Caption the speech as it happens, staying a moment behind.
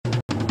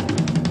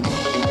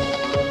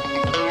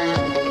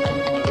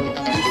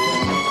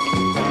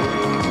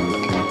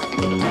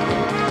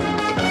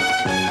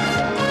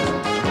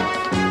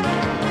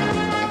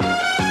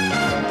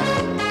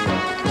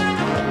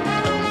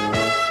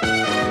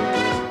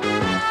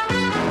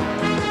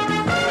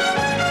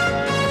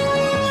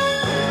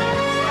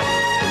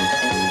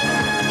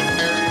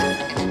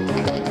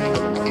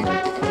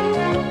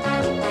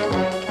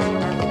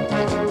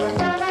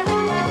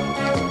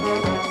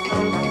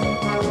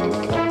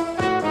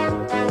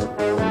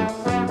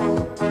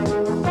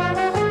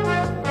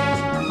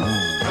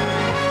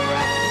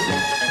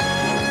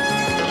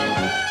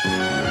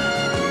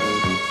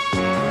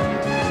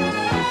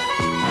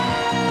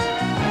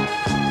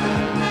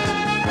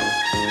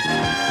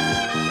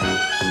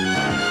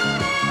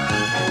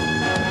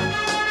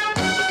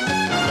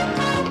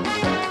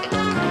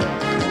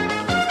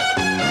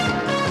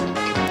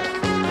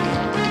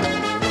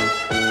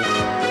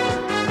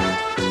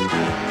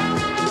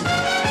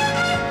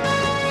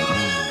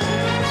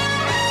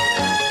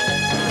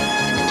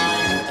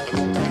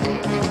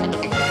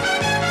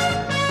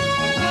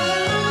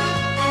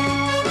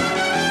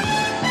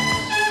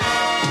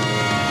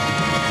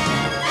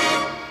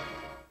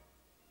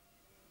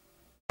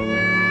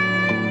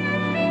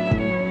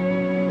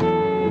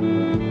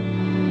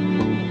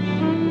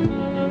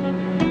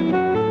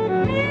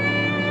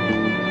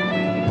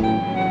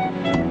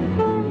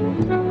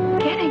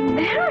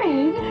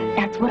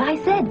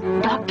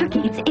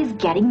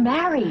getting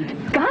married.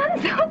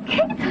 Gonzo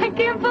cakes? I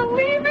can't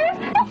believe it.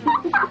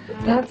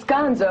 That's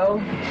Gonzo,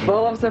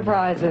 full of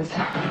surprises.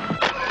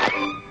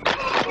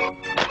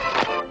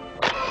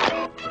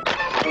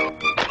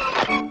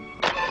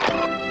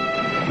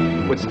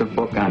 What's the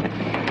book on it?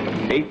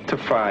 8 to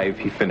 5,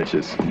 he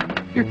finishes.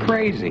 You're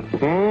crazy.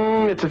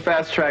 It's a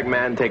fast track,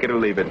 man. Take it or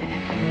leave it.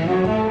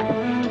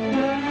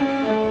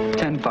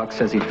 $10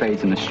 says he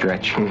fades in the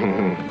stretch.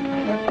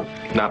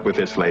 Not with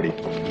this lady.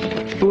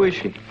 Who is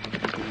she?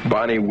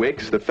 Bonnie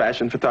Wicks, the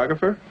fashion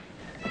photographer.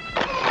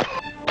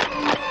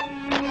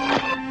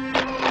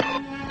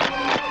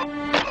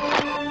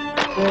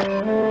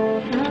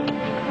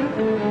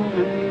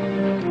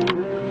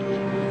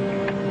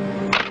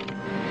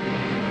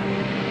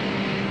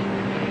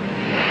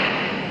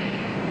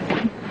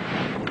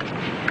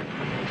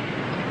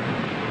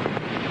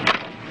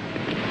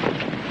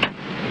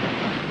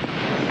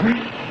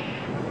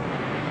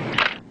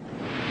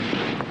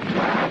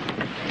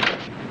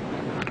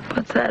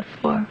 What's that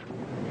for?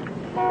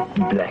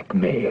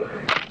 Blackmail.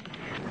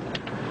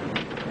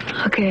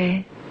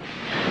 Okay.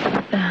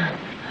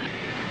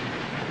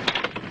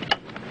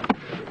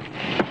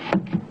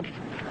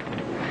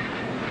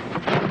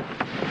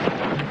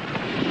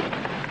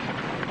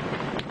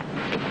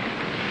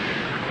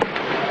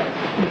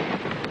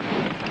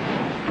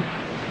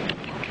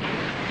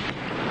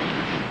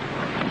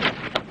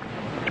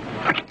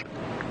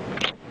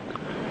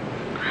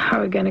 How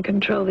are we going to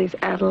control these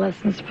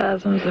adolescent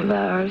spasms of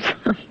ours?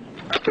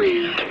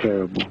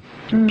 Terrible.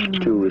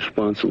 Two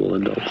responsible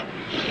adults.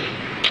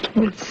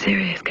 With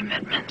serious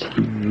commitment.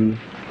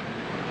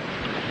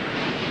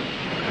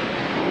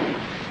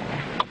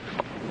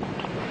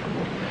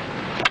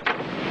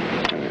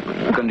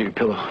 Look under your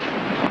pillow.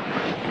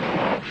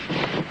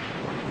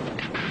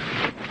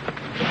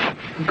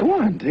 Go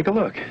on, take a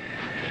look.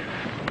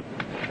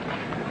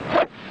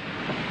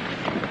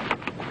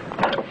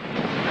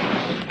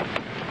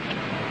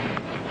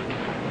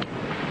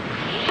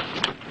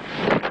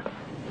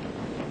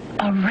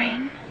 A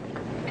ring?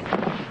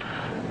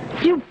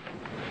 You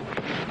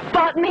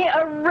bought me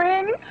a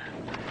ring?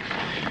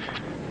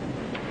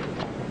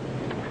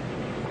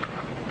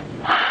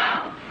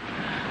 Oh,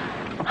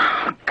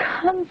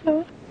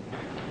 Gonzo.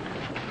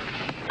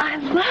 I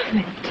love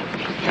it.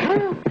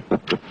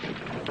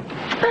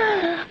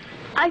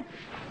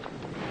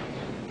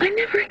 I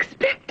never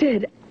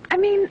expected. I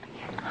mean,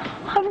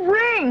 a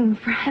ring,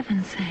 for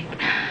heaven's sake.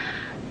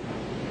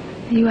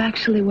 You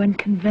actually went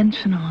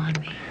conventional on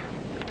me.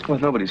 Well,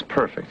 nobody's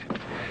perfect.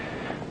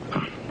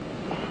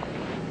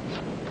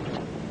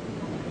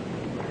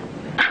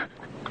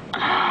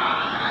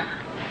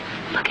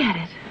 Look at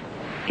it.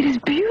 It is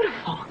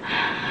beautiful.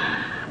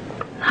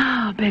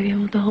 Oh, baby, I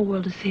want the whole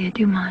world to see it.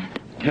 Do you mind?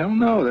 Hell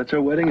no, that's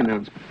our wedding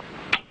announcement.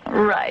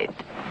 Right.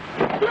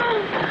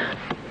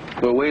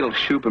 Well, wait till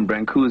Shoop and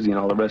Brancusi and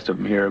all the rest of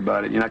them hear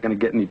about it. You're not going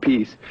to get any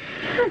peace.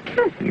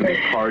 There'll be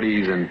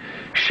parties and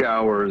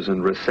showers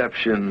and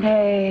reception.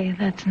 Hey,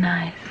 that's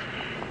nice.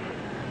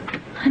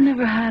 I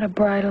never had a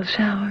bridal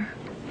shower.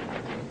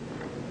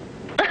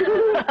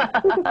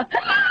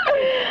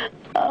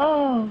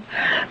 Oh,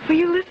 will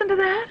you listen to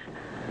that?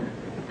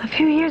 A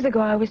few years ago,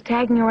 I was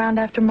tagging around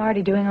after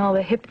Marty doing all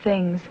the hip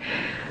things,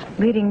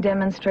 leading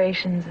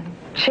demonstrations and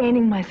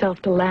chaining myself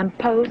to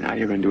lampposts. Now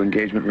you're going to do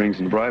engagement rings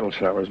and bridal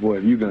showers. Boy,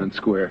 have you gone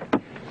square.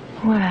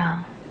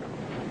 Well,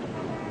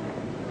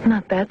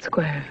 not that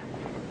square.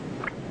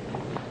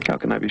 How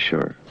can I be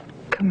sure?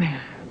 Come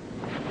here.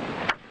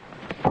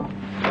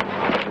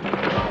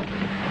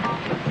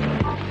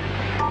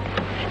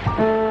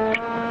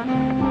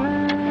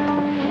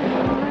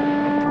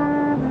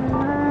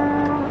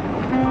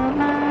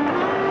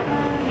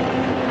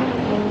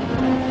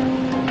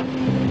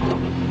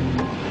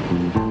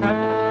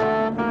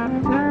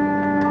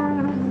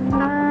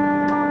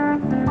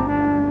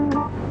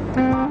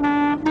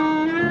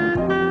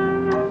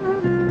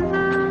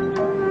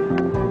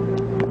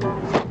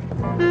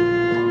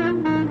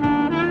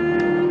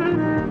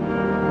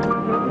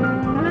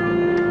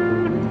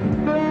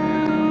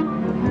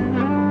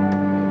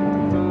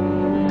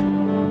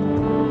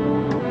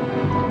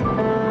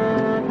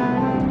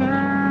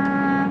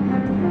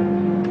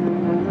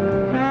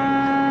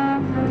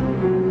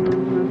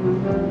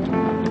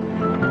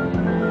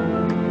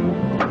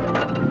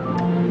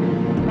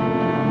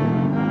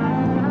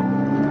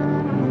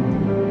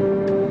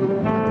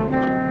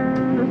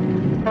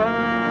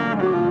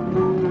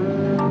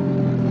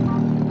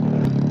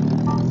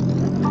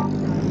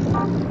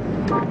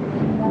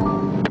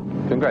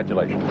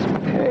 Congratulations.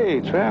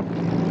 Hey, Trap.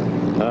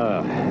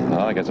 Well,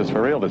 I guess it's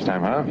for real this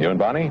time, huh? You and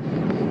Bonnie?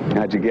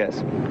 How'd you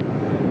guess?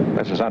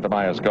 Mrs.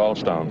 Santamaya's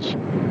gallstones.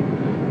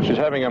 She's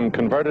having them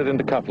converted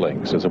into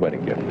cufflinks as a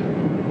wedding gift.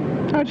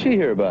 How'd she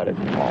hear about it?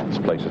 Oh, this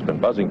place has been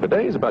buzzing for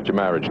days about your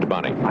marriage to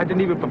Bunny. I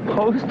didn't even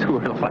propose to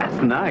her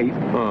last night.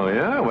 Oh,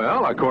 yeah?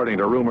 Well, according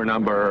to rumor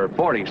number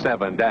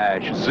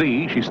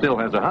 47-Z, she still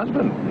has a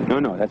husband.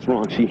 No, that's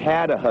wrong. She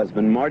had a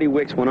husband. Marty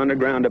Wicks went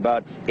underground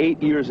about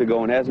 8 years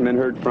ago and hasn't been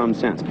heard from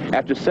since.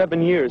 After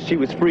 7 years, she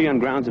was free on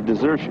grounds of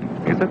desertion.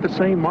 Is that the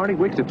same Marty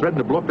Wicks that threatened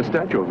to blow up the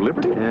Statue of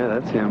Liberty? Yeah,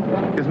 that's him.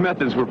 His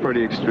methods were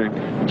pretty extreme.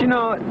 But you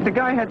know, the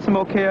guy had some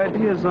okay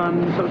ideas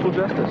on social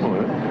justice. Oh,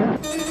 yeah.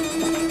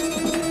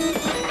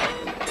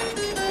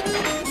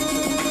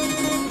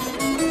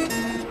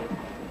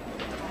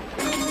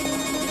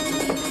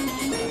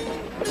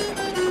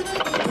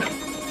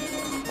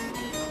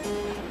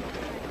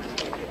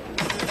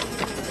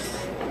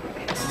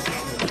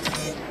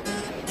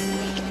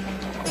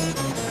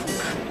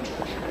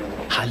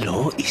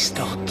 Hallo, ist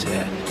dort,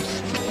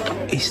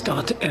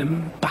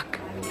 Buck?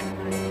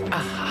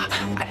 Aha,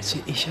 also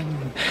ich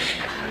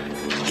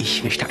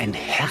möchte einen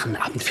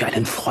Herrenabend für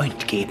einen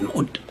Freund geben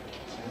und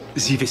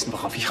Sie wissen,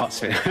 worauf ich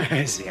raus will.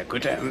 Sehr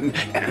gut.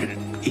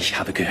 Ich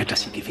habe gehört,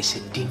 dass Sie gewisse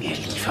Dinge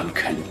liefern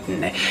könnten.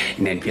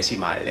 Nennen wir sie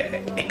mal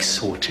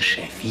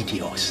exotische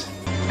Videos.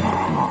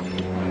 Oh,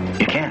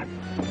 you can?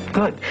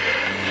 Good.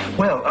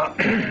 Well,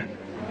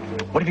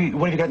 what have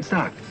you got in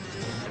stock?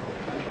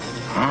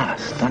 Ah,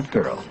 stunt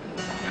girl.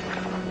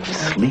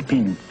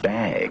 Sleeping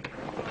bag.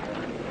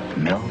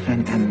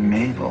 Melvin and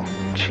Mabel.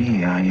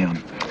 Gee,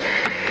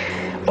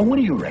 oh, what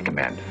do you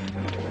recommend?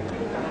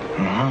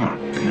 Ah,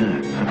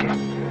 good. Okay.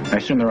 I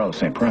assume they're all the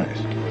same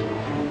price.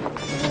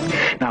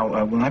 Now,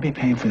 will I be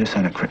paying for this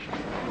on a credit?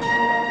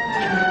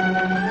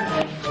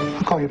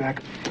 I'll call you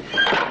back.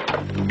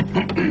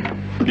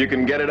 If you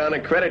can get it on a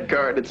credit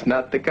card, it's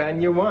not the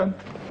kind you want.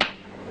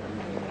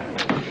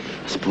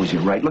 I suppose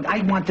you're right. Look, I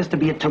want this to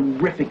be a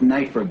terrific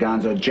night for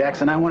Gonzo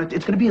Jackson.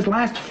 It's going to be his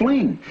last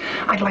fling.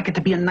 I'd like it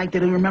to be a night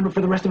that he'll remember for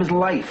the rest of his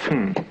life.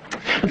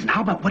 Listen,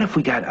 how about what if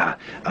we got a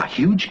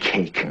huge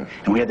cake and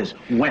we had this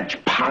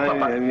wench pop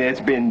up? It's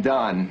been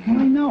done.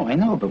 Well, I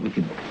know, but we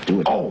could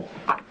do it. Oh.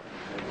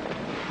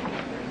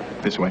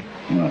 This way.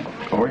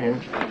 What? Over here.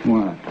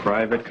 What?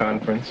 Private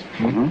conference.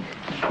 Mm-hmm.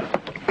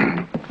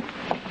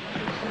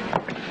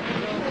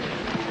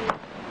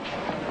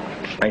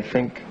 I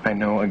think I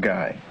know a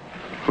guy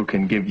who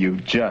can give you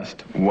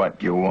just what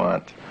you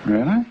want.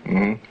 Really?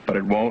 Mm-hmm. But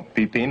it won't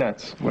be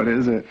peanuts. What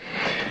is it?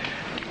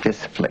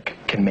 This flick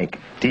can make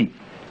deep.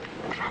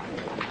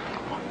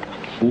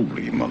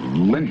 Holy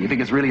Melinda, you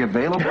think it's really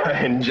available?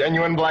 In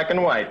genuine black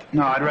and white.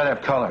 No, I'd rather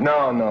have color.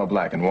 No,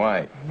 black and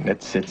white.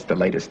 It's the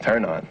latest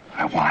turn on.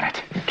 I want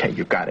it. Okay,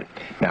 you got it.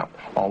 Now,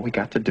 all we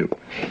got to do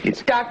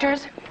is...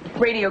 Doctors,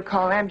 radio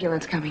call,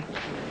 ambulance coming.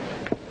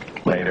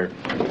 Later.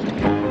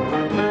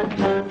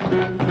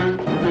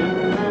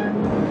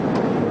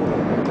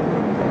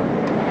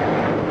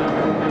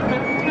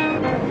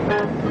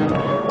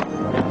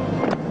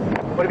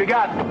 What have you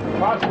got?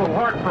 Possible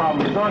heart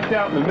problem. He's knocked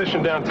out in the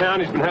mission downtown.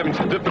 He's been having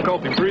some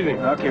difficulty breathing.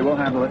 Okay, we'll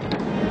handle it.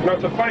 You know,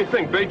 it's a funny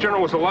thing. Bay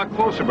General was a lot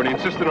closer, but he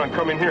insisted on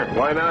coming here.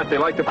 Why not? They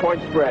like the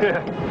point spread.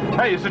 Yeah.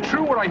 Hey, is it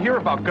true what I hear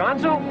about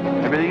Gonzo?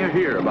 Everything you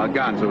hear about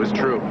Gonzo is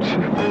true.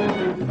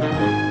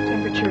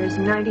 Temperature is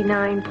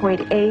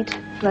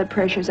 99.8. Blood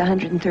pressure is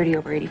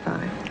 130/85.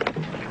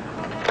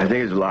 I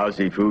think it's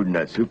lousy food in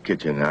that soup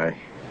kitchen. I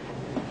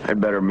had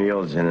better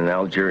meals in an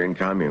Algerian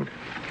commune.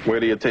 Where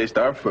do you taste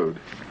our food?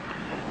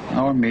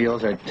 Our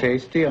meals are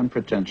tasty,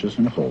 unpretentious,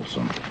 and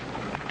wholesome.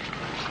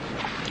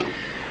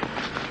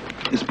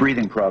 This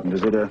breathing problem,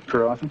 does it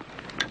occur often?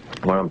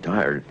 When I'm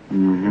tired.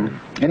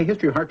 Mm-hmm. Any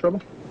history of heart trouble?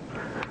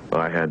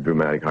 Well, I had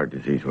rheumatic heart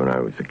disease when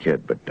I was a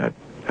kid, but that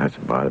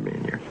hasn't bothered me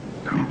in years.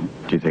 Mm-hmm.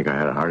 Do you think I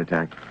had a heart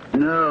attack?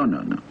 No.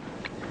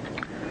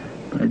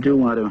 But I do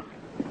want to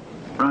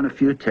run a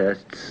few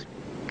tests,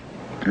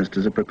 just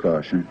as a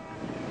precaution.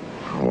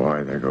 Oh,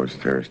 why? There goes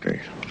Thursday.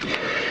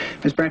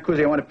 Miss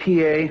Brancusi, I want a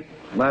PA,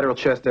 lateral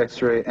chest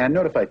x-ray, and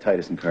notify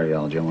Titus in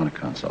cardiology. I want a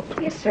consult.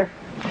 Yes, sir.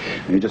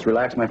 You just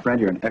relax, my friend.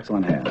 You're in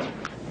excellent hands.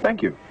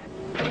 Thank you.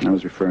 I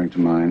was referring to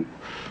mine.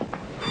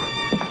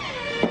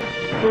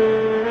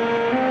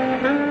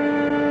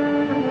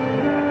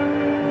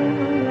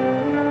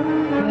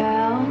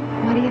 Well,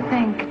 what do you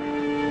think?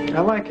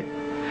 I like it.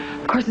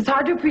 Of course, it's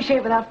hard to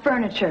appreciate without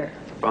furniture.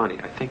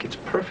 Bonnie, I think it's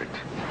perfect.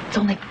 It's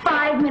only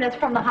 5 minutes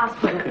from the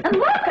hospital. And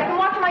look, I can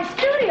walk to my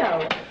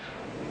studio.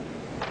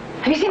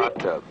 Have you seen it? Hot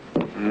tub.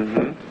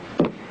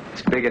 Mm-hmm.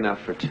 It's big enough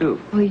for two.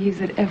 We'll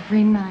use it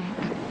every night.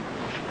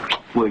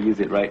 We'll use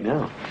it right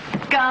now.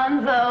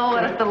 Gonzo,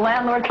 what if the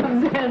landlord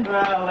comes in?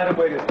 Well, let him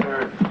wait his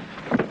turn.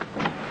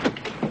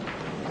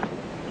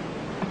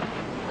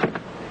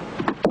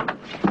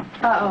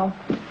 Uh-oh.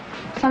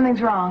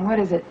 Something's wrong. What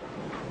is it?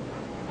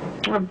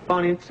 Well,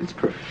 Bonnie, it's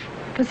perfect.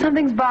 But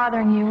something's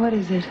bothering you. What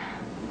is it?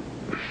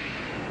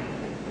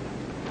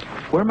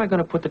 Where am I going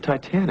to put the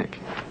Titanic?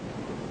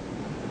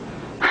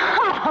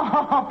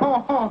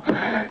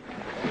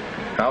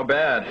 How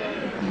bad?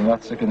 He's a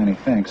lot sicker than he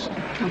thinks.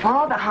 Of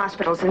all the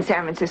hospitals in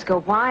San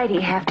Francisco, why'd he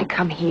have to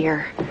come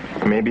here?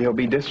 Maybe he'll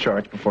be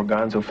discharged before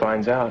Gonzo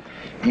finds out.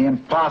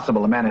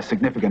 Impossible. The man has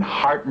significant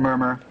heart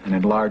murmur, an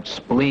enlarged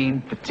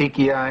spleen,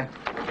 petechiae.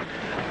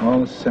 All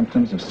the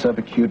symptoms of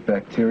subacute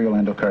bacterial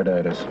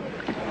endocarditis.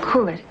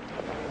 Cool it.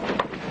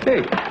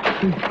 Hey,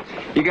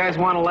 you guys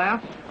want to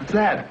laugh? What's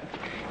that?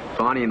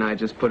 Bonnie and I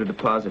just put a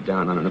deposit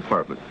down on an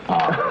apartment.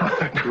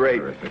 Oh,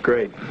 great,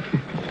 great.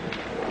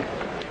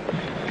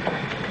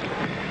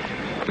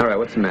 All right,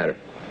 what's the matter?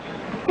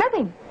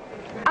 Nothing.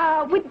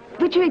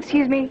 Would you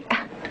excuse me?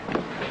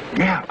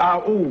 Yeah,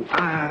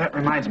 that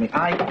reminds me.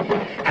 I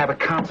have a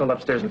consult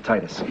upstairs with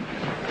Titus.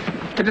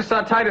 I just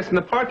saw Titus in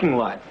the parking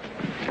lot.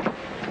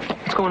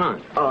 What's going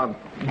on?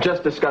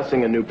 Just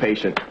discussing a new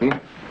patient.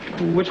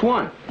 Which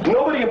one?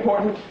 Nobody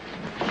important.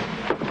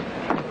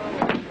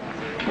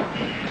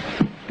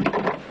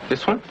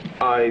 This one?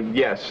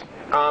 Yes.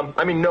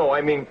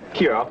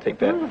 Here, I'll take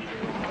that.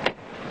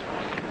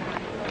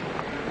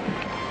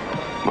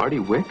 Marty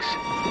Wicks?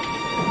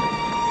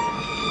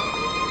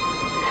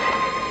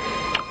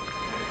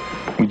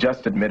 We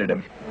just admitted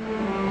him.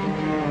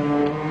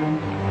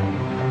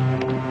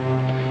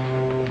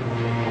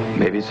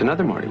 Maybe it's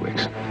another Marty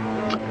Wicks.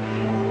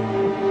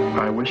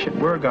 I wish it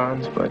were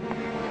Gons, but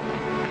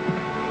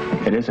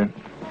it isn't.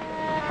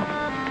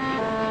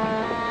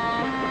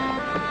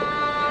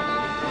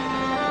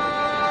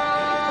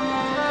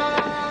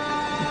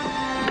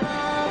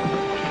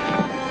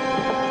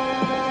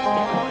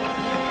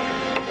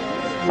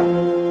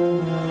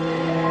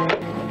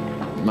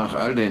 Nach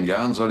all den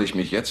Jahren soll ich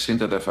mich jetzt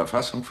hinter der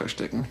Verfassung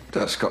verstecken?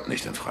 Das kommt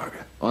nicht in Frage.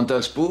 Und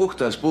das Buch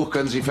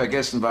können Sie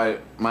vergessen, weil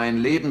mein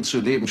Leben zu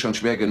leben schon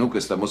schwer genug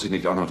ist. Da muss ich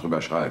nicht auch noch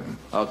drüber schreiben.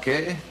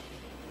 Okay?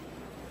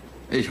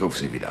 Ich rufe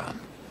Sie wieder an.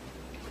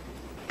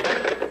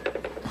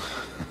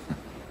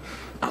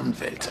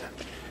 Anwälte.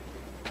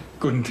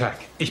 Guten Tag,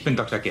 ich bin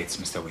Dr. Gates,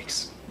 Mr.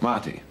 Wicks.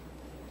 Marty.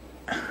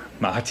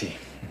 Marty.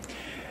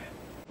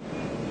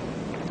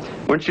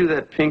 Weren't you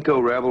that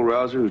pinko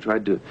rabble-rouser who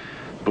tried to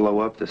blow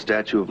up the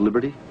Statue of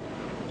Liberty?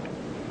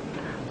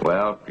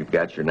 Well, you've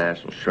got your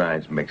national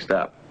shrines mixed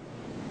up.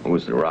 It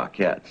was the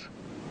Rockettes.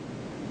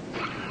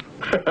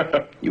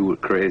 You were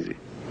crazy,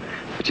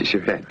 but you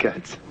sure had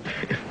guts.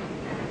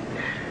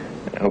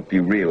 I hope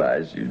you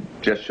realize you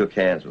just shook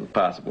hands with a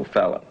possible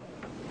felon.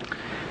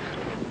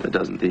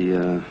 Doesn't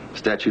the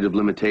statute of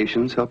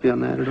limitations help you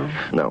on that at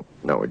all?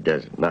 No, it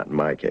doesn't. Not in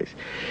my case.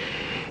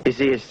 You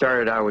see, it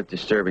started out with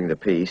disturbing the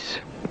peace.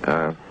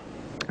 I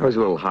was a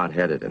little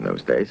hot-headed in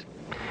those days.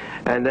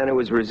 And then it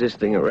was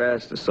resisting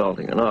arrest,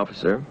 assaulting an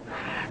officer.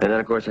 And then,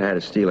 of course, I had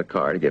to steal a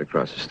car to get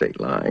across the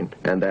state line.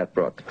 And that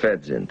brought the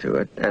feds into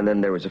it. And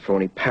then there was a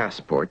phony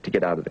passport to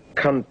get out of the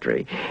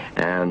country.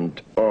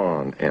 And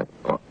on and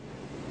on.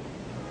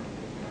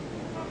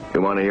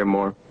 You want to hear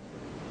more?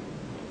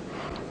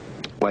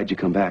 Why'd you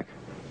come back?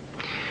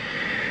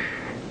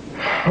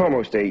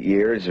 Almost 8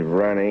 years of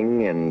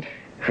running and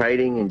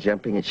hiding and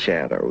jumping at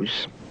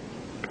shadows.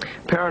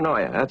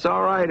 Paranoia, that's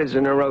all right as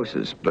a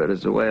neurosis, but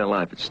as a way of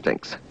life, it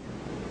stinks.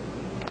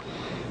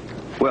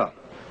 Well,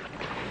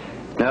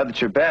 now that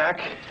you're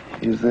back,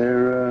 is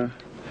there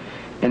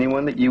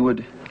anyone that you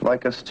would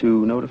like us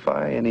to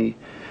notify? Any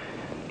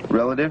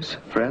relatives,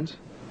 friends?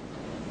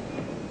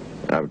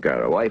 I've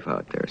got a wife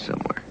out there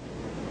somewhere.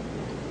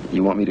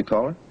 You want me to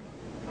call her?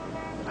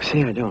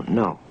 See, I don't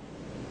know.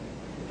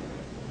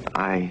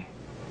 I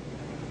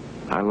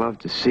love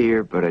to see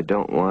her, but I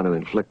don't want to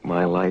inflict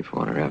my life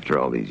on her after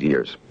all these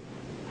years.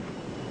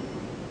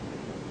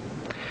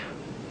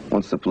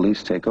 Once the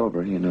police take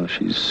over, you know,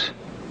 she's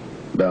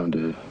bound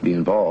to be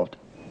involved.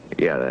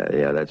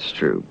 Yeah, that's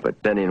true.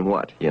 But then in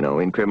what? You know,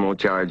 in criminal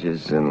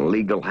charges and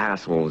legal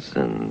hassles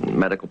and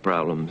medical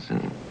problems,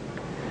 and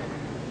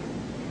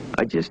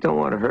I just don't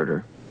want to hurt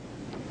her.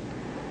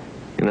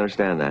 You can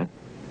understand that?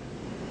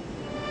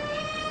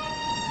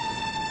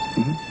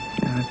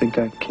 Mm-hmm. Yeah, I think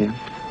I can.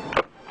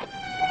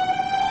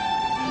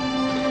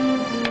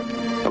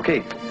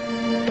 Okay.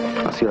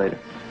 I'll see you later.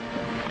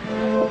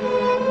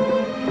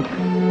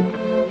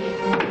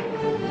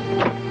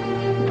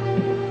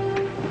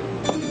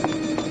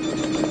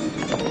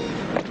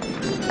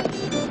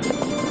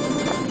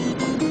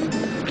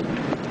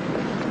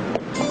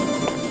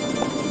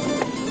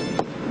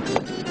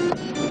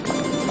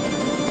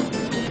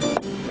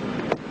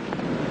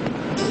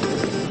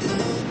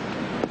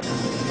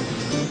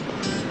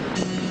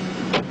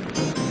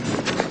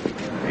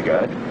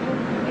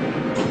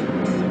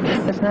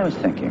 Listen, I was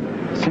thinking,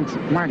 since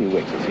Marty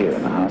Wicks is here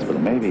in the hospital,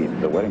 maybe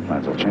the wedding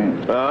plans will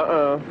change.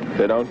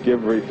 They don't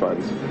give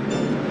refunds.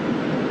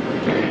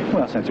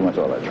 Well, since he went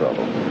to all that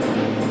trouble.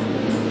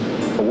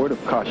 A word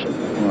of caution.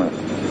 What?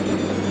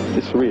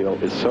 This reel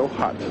is so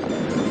hot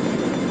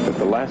that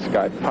the last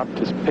guy popped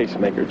his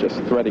pacemaker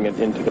just threading it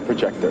into the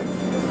projector.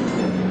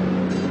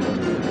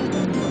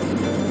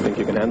 Think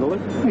you can handle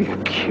it? Are you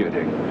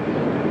kidding?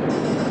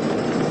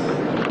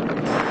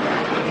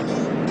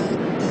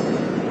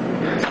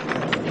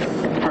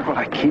 Where will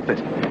I keep it?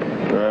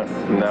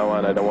 From now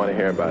on, I don't want to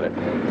hear about it.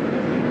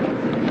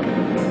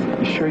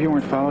 You sure you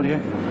weren't followed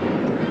here?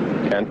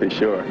 Can't be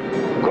sure.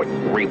 Good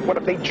grief, what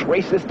if they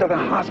trace this to the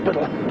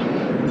hospital?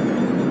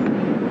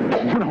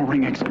 Porno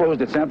ring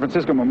exposed at San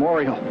Francisco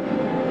Memorial.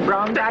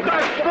 Wrong back.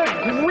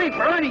 Good grief,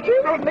 Ernie,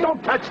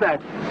 don't touch that.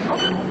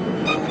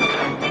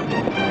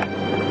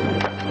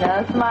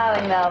 No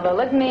smiling, Melba.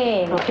 Look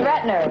mean.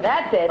 Threaten her.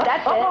 That's it.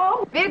 That's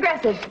it. Be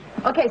aggressive.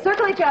 Okay,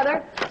 circle each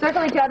other.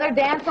 Circle each other.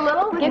 Dance a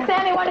little. Give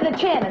Sammy one to the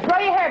chin. And throw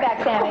your hair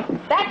back, Sammy.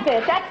 That's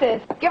it. That's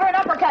it. Give her an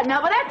uppercut,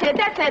 Melba. That's it.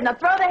 That's it. Now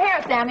throw the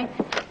hair, Sammy.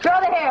 Throw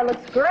the hair.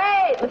 Looks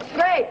great. Looks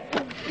great.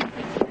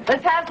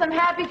 Let's have some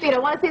happy feet. I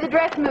want to see the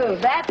dress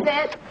move. That's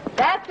it.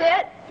 That's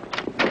it.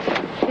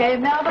 Okay,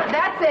 Melba,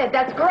 that's it.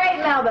 That's great,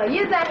 Melba.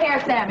 Use that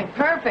hair, Sammy.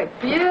 Perfect.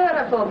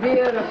 Beautiful,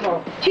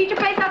 beautiful. Cheat your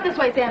face out this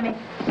way, Sammy.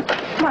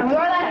 Come on, throw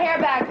that hair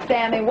back,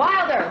 Sammy.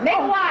 Wilder. Make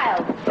it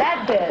wild.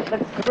 That's it.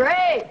 Looks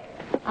great.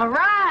 All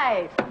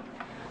right.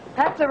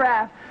 That's a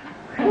wrap.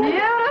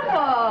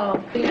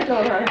 Beautiful.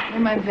 You're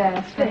my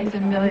best. Thanks a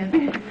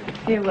million.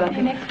 You're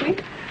welcome. Next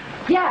week?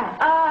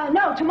 Yeah.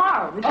 No,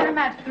 tomorrow. Return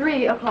match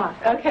 3 o'clock.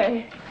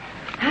 Okay.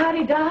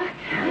 Howdy, Doc.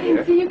 I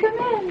didn't see you come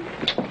in.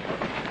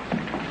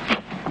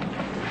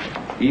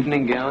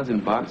 Evening gowns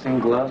and boxing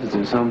gloves, is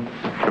there some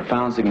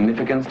profound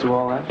significance to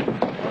all that?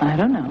 I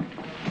don't know,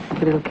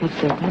 but it'll catch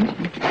their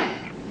attention.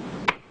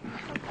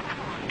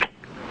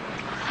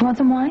 You want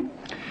some wine?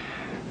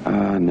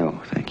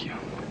 No, thank you.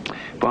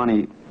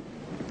 Bonnie,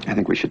 I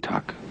think we should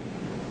talk.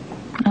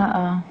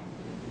 Uh-oh.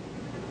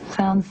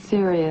 Sounds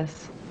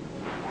serious.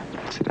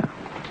 Sit down.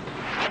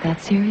 That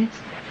serious?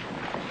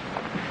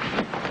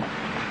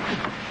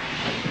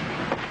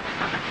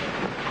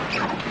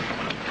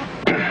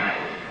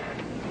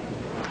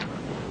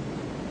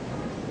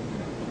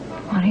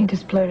 Why don't you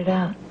just blurt it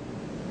out?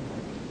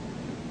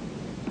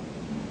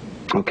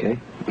 Okay.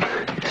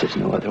 Guess there's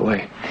no other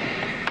way.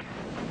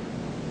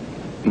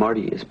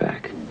 Marty is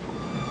back.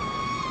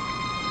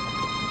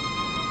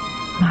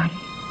 Marty?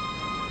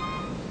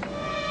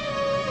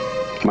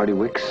 Marty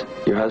Wicks,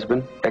 your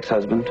husband,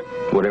 ex-husband,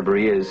 whatever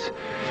he is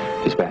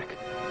back.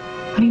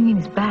 What do you mean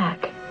he's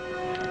back?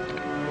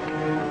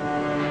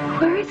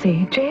 Where is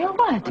he? Jail?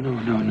 What?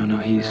 No.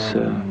 He's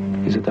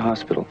at the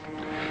hospital.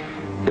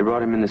 They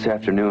brought him in this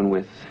afternoon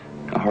with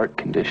a heart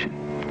condition.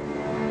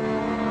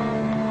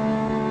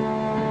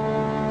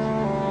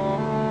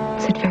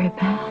 Is it very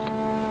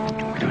bad?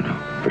 We don't know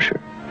for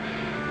sure.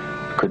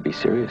 It could be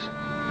serious.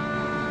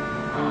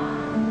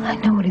 I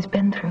know what he's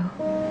been through.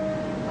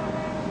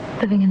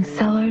 Living in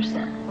cellars.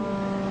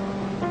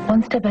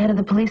 One step ahead of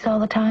the police all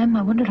the time.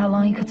 I wondered how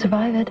long he could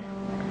survive it.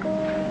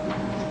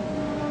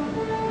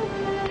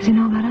 Does he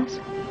know about us?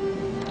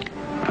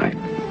 I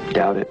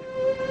doubt it.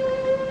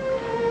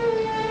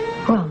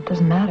 Well, it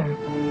doesn't matter.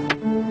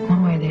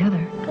 One way or the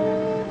other.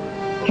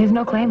 He has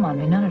no claim on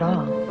me, none at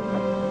all.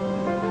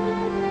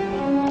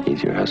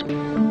 He's your husband.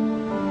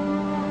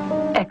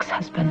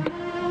 Ex-husband.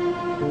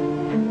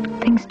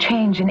 Things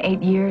change in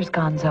 8 years,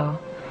 Gonzo.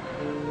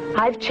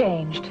 I've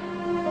changed.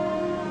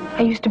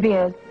 I used to be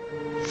a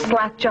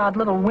slack-jawed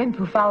little wimp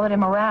who followed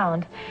him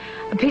around.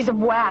 A piece of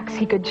wax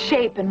he could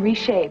shape and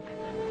reshape.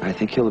 I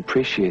think he'll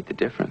appreciate the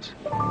difference.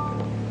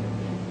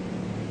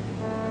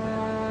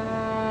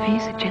 Are you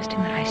suggesting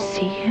that I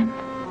see him?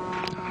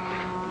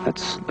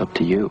 That's up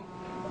to you.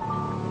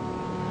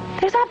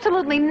 There's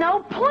absolutely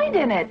no point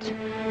in it.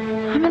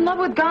 I'm in love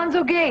with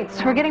Gonzo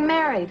Gates. We're getting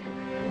married.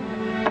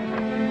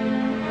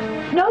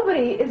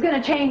 Nobody is going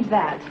to change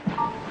that.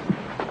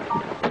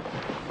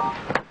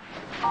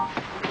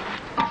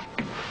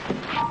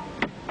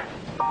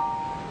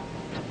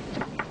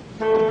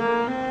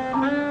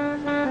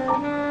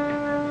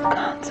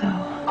 Gonzo.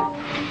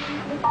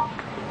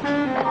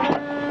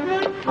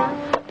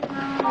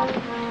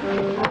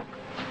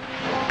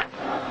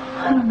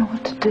 I don't know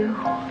what to do.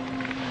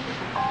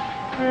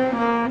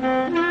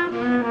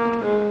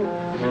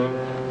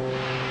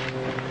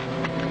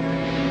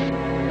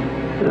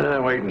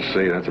 Wait and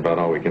see. That's about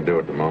all we can do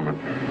at the moment.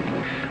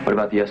 What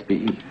about the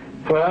SBE?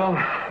 Well,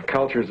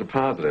 culture's a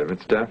positive.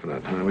 It's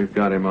definite. We've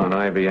got him on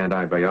IV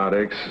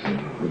antibiotics.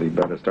 But he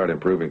better start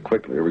improving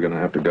quickly or we're going to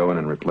have to go in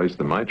and replace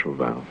the mitral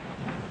valve.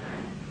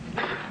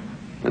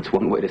 That's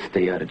one way to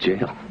stay out of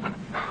jail.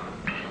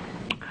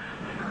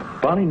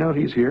 Bonnie know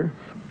he's here?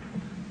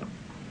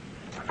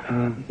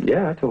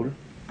 Yeah, I told her.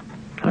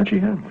 How'd she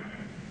handle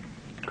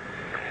it?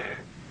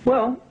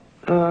 Well,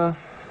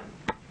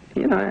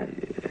 you know,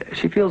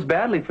 she feels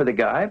badly for the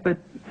guy, but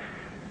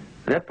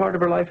that part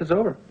of her life is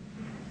over.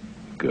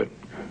 Good.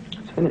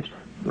 It's finished.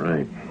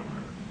 Right.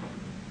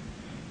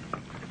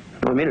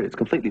 No, I mean it. It's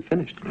completely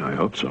finished. I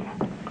hope so.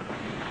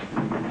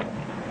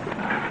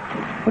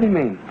 What do you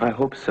mean, I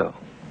hope so?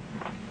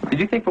 Did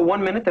you think for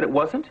 1 minute that it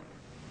wasn't?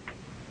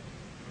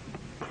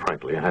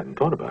 Frankly, I hadn't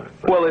thought about it.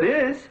 Well, it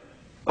is.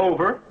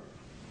 Over.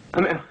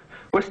 I mean,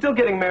 we're still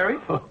getting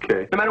married.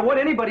 Okay. No matter what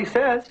anybody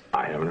says.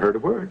 I haven't heard a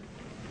word.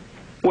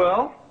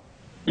 Well,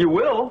 you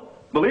will.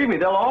 Believe me,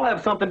 they'll all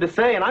have something to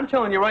say, and I'm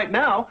telling you right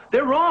now,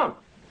 they're wrong.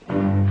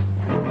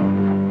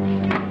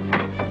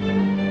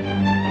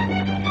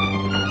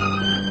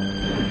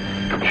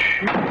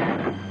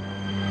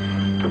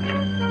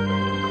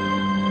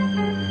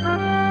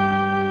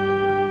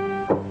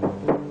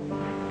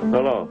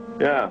 Hello.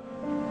 Yeah.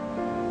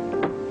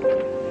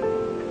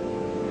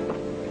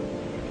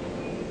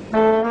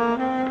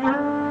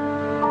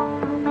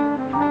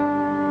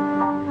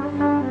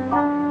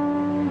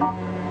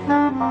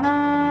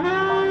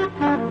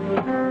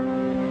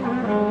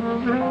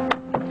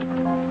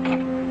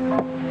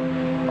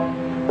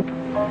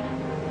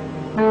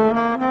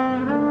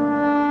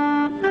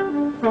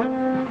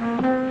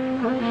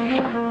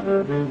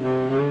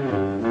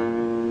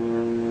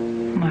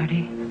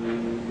 Marty.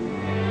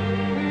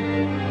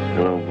 I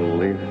don't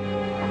believe it.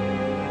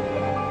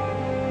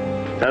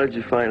 How did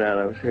you find out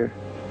I was here?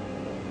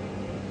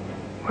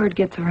 Word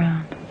gets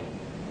around.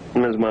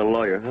 As my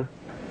lawyer, huh?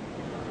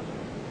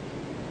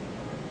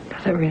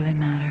 Does it really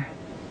matter?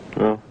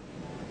 No.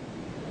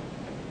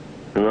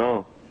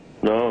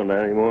 No,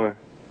 not anymore.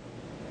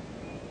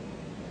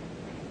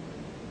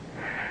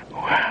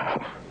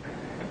 Wow.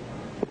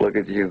 Look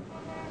at you.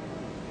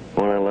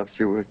 When I left,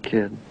 you were a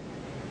kid.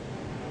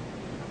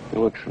 You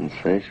look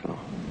sensational.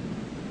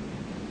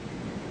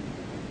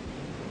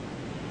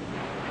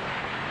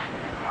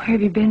 Where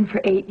have you been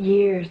for 8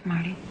 years,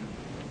 Marty?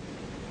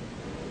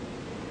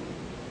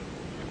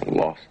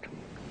 Lost.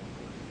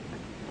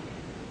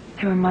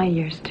 They were my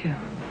years, too.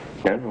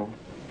 I know.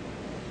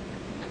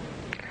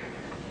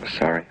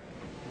 Sorry.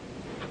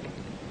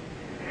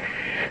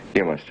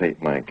 You must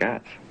hate my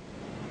guts.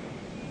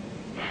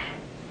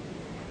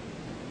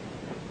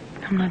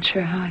 I'm not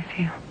sure how I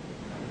feel.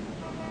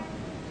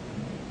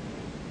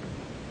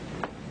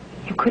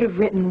 You could have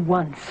written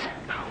once.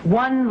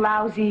 One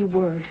lousy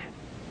word.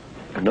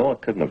 No, I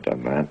couldn't have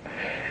done that.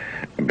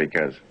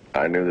 Because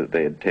I knew that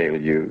they'd tail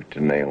you to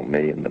nail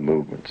me in the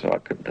movement, so I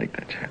couldn't take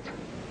that chance.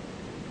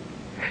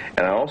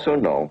 And I also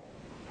know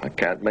I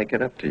can't make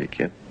it up to you,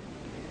 kid.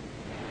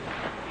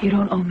 You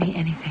don't owe me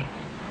anything.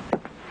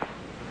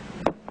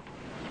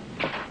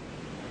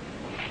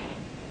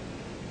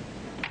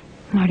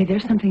 Marty,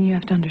 there's something you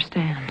have to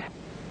understand.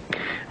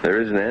 There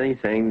isn't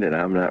anything that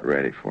I'm not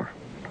ready for.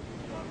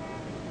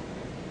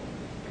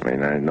 I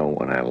mean, I know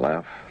when I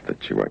left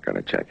that you weren't going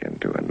to check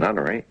into a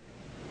nunnery.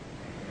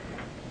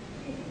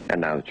 And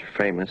now that you're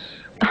famous...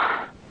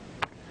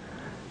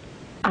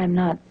 I'm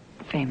not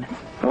famous.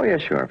 Oh,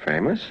 yes, you are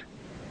famous.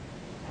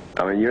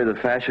 I mean, you're the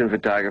fashion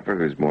photographer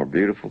who's more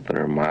beautiful than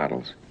her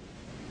models.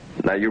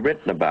 Now, you're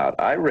written about.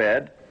 I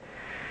read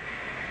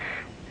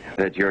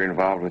that you're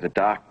involved with a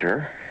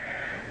doctor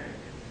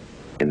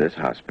in this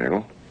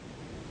hospital.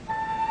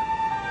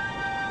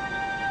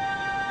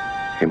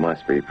 He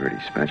must be pretty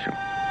special.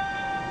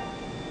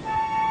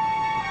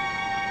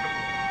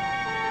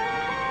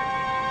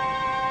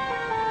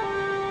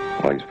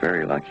 Well, he's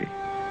very lucky.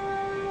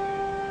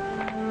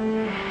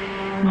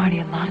 Marty,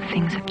 a lot of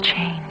things have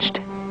changed.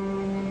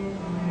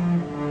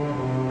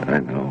 I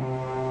know.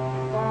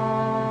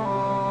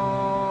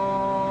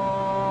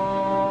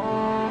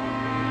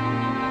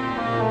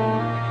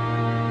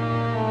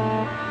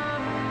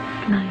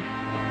 Good night.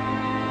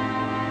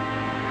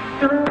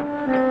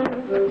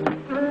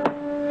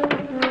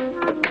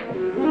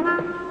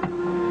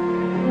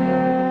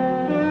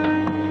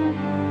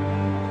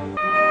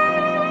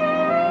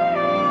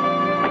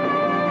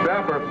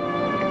 Trapper.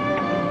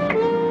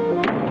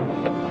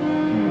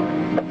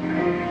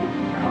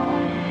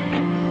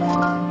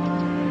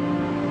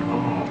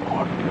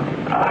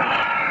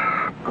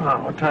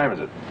 What time is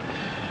it?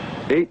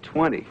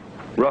 8:20.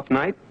 Rough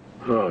night?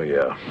 Oh,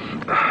 yeah.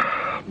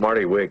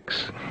 Marty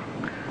Wicks.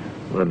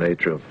 The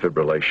nature of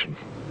fibrillation.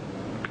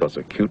 Plus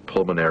acute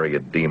pulmonary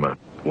edema.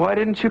 Why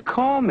didn't you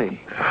call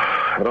me?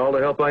 Had all the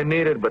help I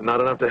needed, but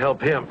not enough to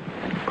help him.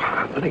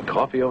 Any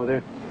coffee over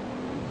there?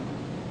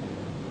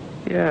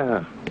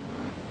 Yeah.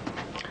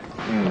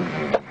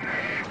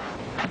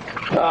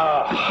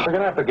 We're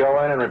gonna have to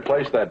go in and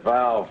replace that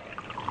valve.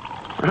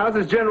 How's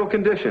his general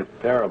condition?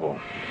 Terrible.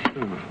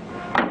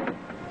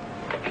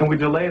 Can we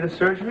delay the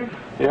surgery?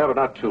 Yeah, but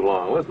not too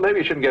long. Well, maybe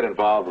you shouldn't get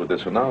involved with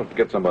this one. I'll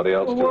get somebody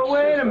else to Well,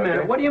 wait assist, a minute.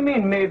 okay? What do you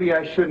mean maybe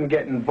I shouldn't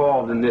get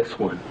involved in this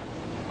one?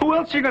 Who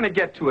else are you going to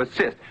get to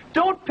assist?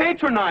 Don't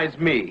patronize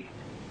me.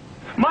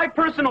 My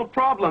personal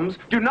problems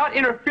do not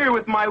interfere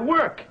with my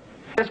work.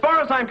 As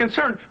far as I'm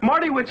concerned,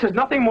 Marty Wicks is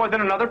nothing more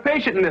than another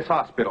patient in this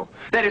hospital.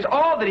 That is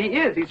all that he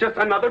is. He's just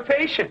another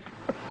patient.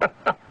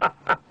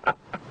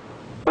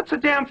 What's so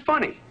damn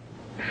funny?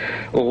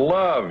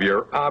 Love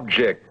your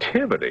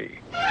objectivity.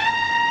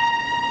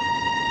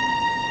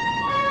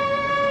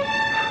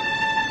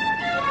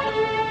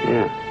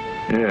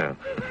 Yeah.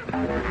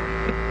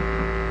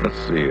 Let's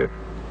see it.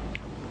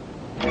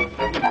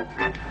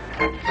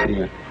 See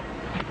ya.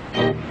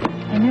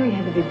 I knew he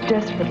had to be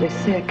desperately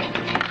sick.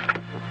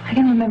 I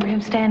can remember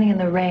him standing in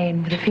the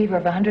rain with a fever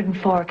of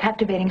 104,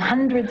 captivating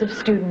hundreds of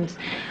students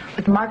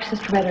with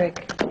Marxist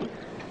rhetoric.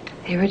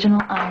 The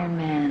original Iron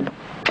Man.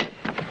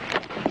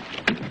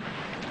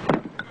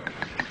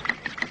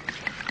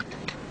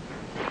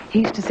 He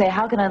used to say,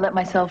 how can I let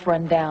myself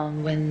run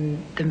down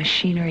when the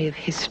machinery of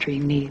history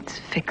needs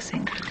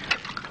fixing?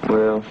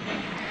 Well,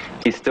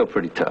 he's still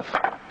pretty tough.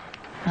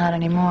 Not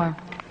anymore.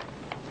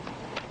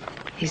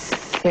 He's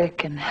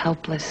sick and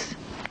helpless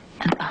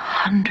and a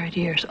 100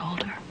 years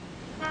older.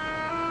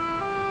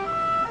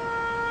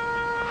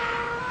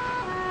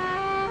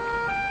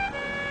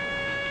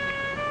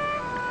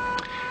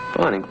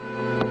 Bonnie,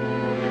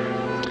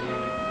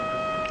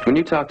 when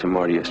you talked to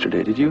Marty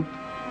yesterday, did you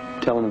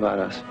tell him about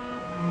us?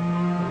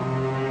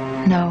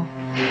 No,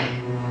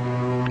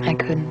 I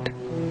couldn't.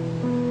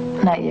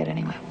 Not yet,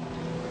 anyway.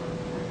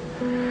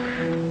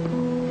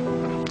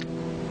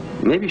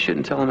 Maybe you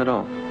shouldn't tell him at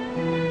all.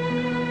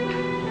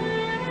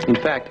 In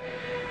fact,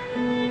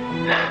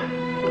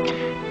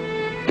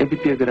 it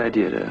would be a good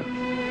idea to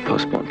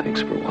postpone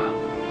things for a while.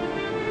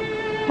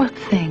 What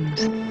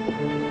things?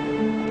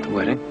 The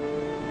wedding,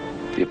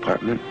 the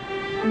apartment.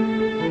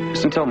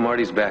 Just until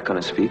Marty's back on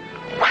his feet.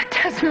 What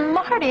does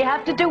Marty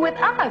have to do with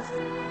us?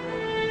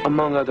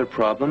 Among other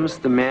problems,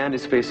 the man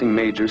is facing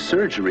major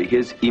surgery.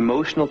 His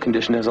emotional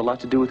condition has a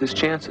lot to do with his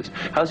chances.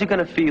 How's he going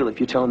to feel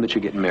if you tell him that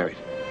you're getting married?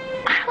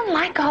 I don't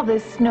like all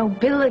this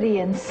nobility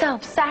and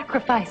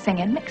self-sacrificing.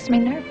 It makes me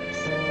nervous.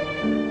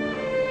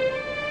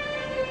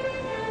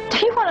 Do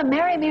you want to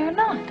marry me or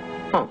not?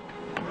 Oh,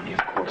 Bonnie,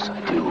 of course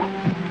I do.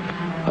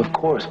 Of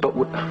course, but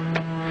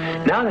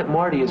now that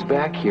Marty is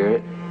back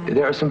here,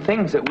 there are some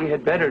things that we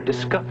had better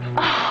discuss.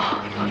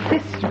 Oh,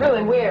 this is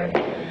really weird.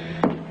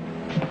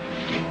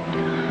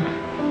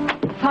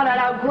 Thought I'd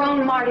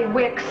outgrown Marty,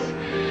 Wicks.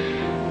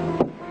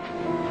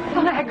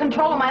 Thought I had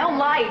control of my own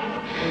life.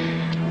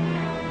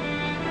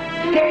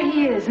 There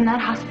he is in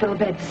that hospital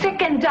bed,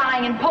 sick and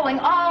dying and pulling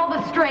all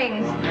the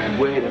strings.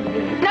 Wait a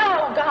minute.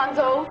 No,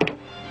 Gonzo.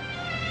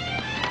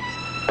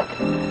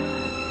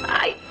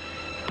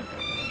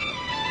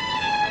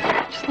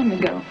 Just let me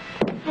go.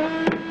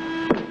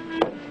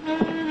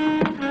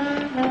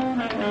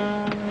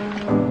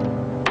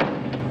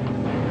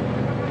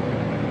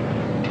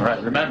 All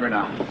right, remember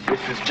now,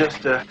 this is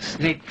just a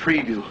sneak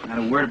preview. Not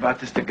a word about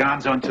this to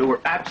Gonzo until we're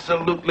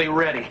absolutely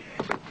ready.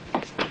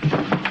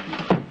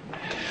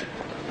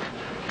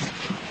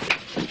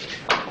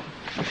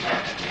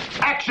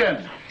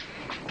 Action!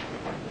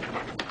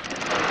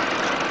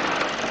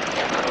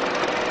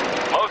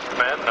 Most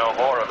men know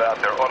more about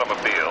their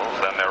automobiles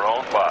than their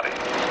own bodies.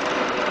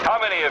 How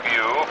many of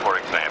you, for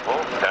example,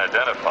 can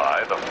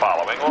identify the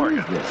following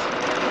organs?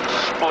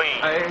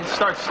 Spleen. It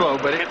starts slow,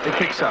 but it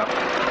picks up.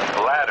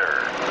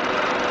 Bladder.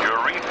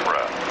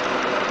 Urethra.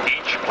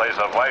 Each plays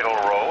a vital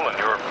role in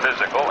your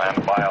physical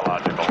and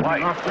biological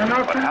life.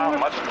 But how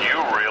much do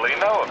you really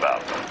know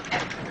about them?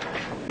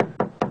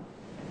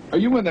 Are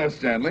you in there,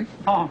 Stanley?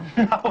 Oh,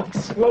 no,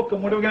 it's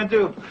Slocum. What are we going to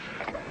do?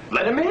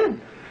 Let him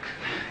in.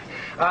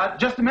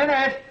 Just a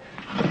minute.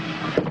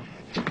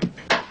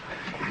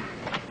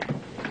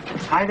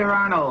 Hi there,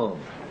 Arnold.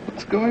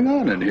 What's going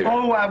on in here?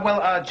 Oh,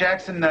 well,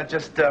 Jackson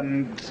just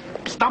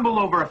stumbled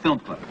over a film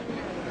clip.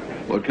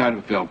 What kind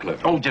of film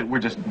clip? Oh, we're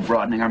just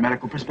broadening our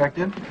medical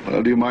perspective.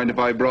 Well, do you mind if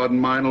I broaden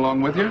mine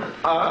along with you?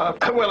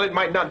 Well, it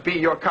might not be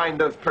your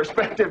kind of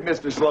perspective,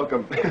 Mr.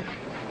 Slocum.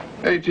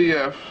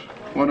 ATF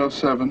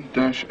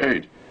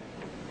 107-8.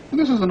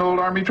 This is an old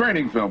Army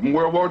training film from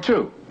World War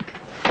II.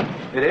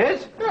 It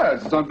is?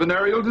 Yes, it's on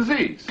venereal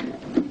disease.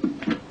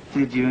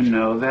 Did you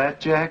know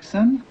that,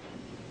 Jackson?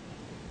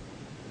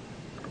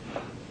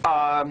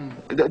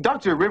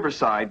 Dr.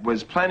 Riverside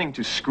was planning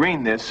to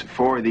screen this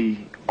for the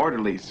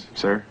orderlies,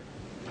 sir.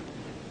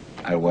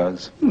 I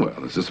was.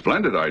 Well, it's a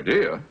splendid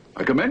idea.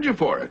 I commend you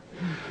for it.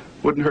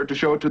 Wouldn't hurt to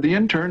show it to the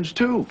interns,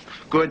 too.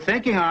 Good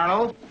thinking,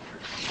 Arnold.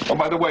 Oh,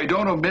 by the way,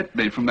 don't omit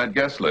me from that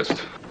guest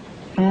list.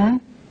 Hmm?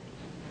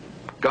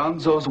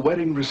 Gonzo's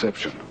wedding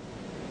reception.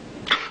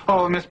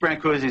 Oh, Miss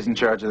Brancusi's in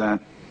charge of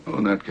that. Oh,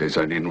 in that case,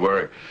 I needn't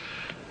worry.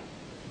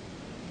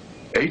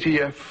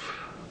 ATF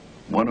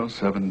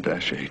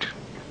 107-8.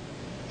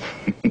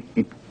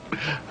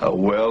 How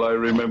well I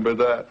remember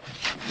that.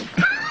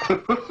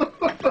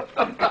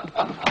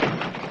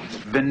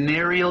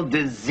 Venereal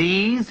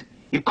disease?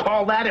 You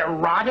call that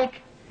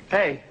erotic?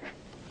 Hey,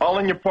 all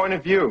in your point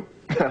of view.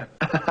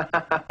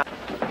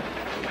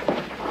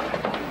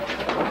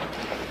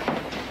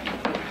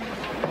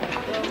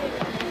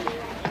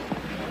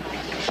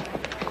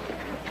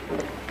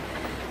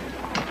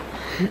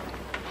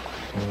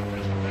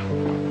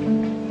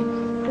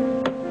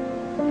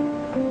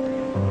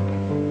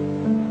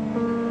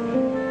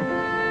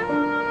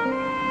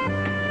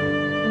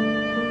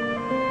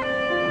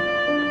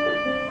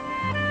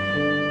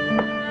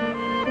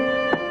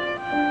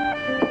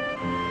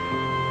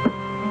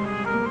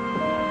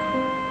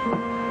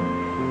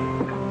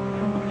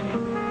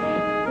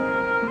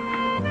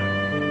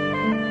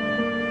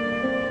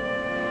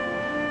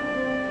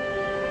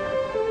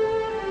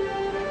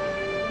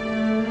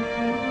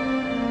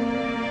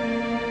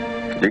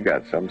 You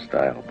got some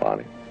style,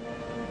 Bonnie.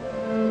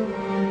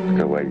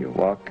 The way you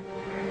walk,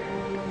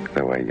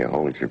 the way you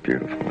hold your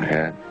beautiful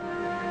head.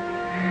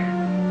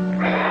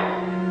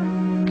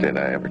 Did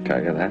I ever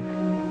tell you that?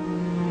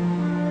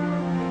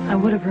 I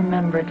would have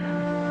remembered.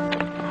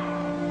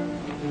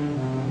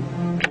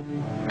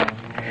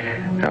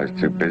 I was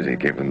too busy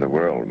giving the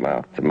world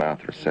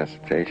mouth-to-mouth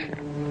resuscitation.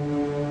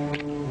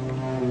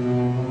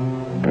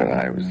 But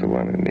I was the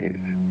one who needed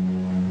it.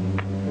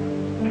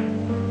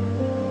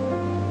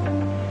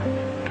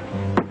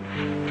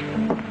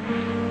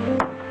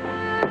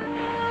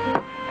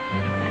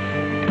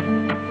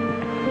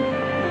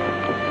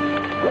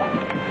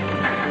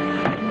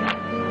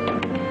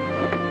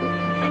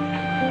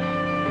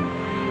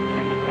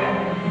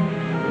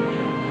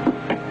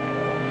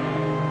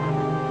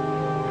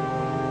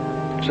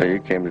 So you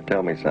came to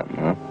tell me something,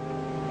 huh?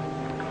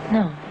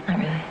 No, not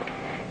really.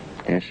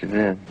 Yes, you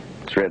did.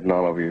 It's written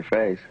all over your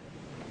face.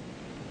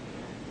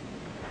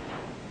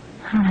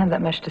 I don't have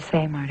that much to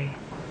say, Marty.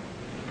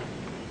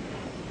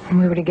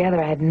 When we were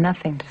together, I had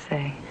nothing to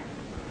say.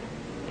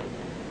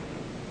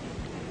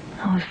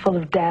 I was full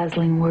of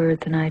dazzling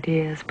words and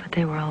ideas, but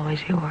they were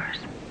always yours.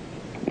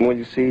 Well,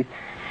 you see,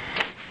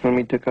 when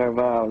we took our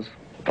vows,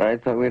 I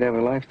thought we'd have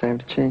a lifetime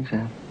to change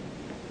that.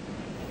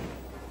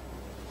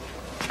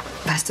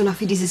 Weißt du noch,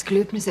 wie dieses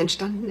Gelöbnis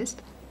entstanden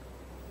ist?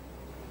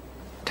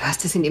 Du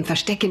hast es in dem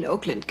Versteck in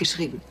Oakland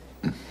geschrieben.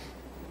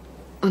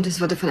 Und es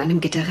wurde von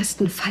einem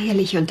Gitarristen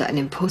feierlich unter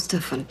einem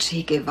Poster von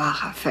Che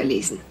Guevara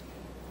verlesen.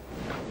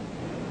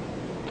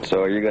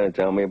 So are you going to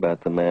tell me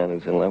about the man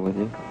who's in love with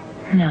you?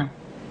 No.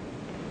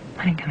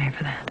 I didn't come here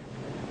for that.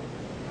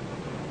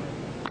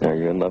 Are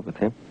you in love with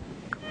him?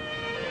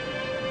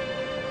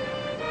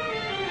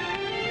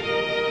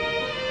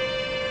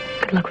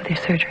 Good luck with your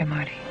surgery,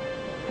 Marty.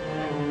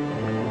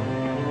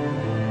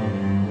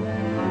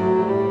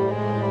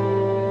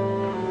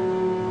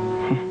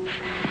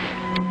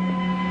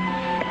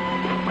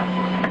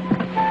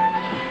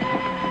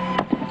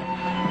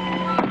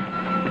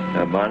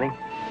 Bonnie?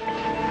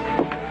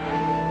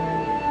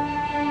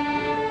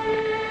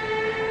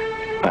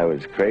 I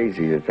was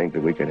crazy to think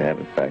that we could have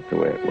it back the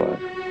way it was.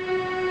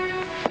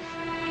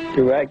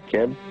 You're right,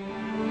 kid.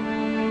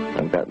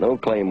 I've got no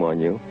claim on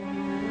you.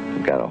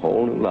 You've got a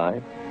whole new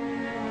life.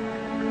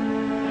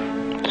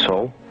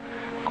 So,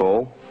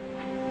 go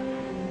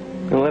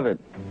and live it.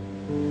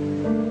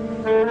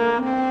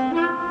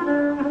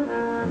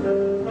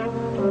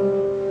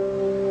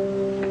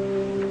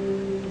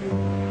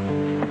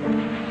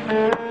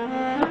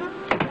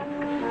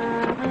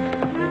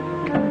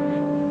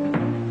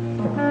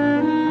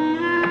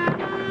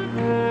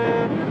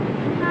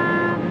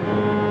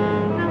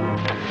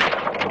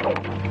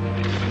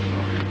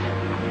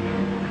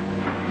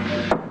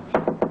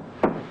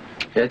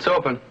 It's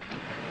open.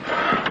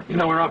 You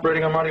know we're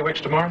operating on Marty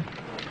Wicks tomorrow?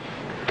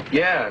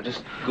 Yeah,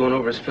 just going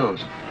over his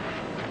films.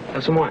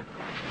 Have some wine.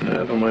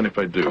 I don't mind if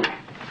I do.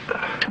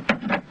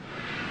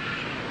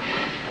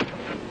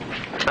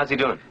 How's he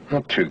doing?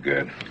 Not too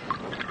good.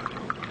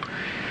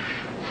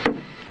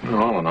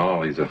 Well, all in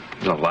all, he's a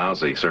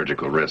lousy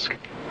surgical risk.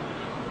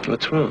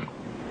 What's wrong?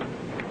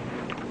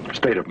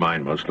 State of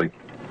mind, mostly.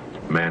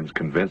 Man's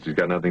convinced he's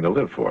got nothing to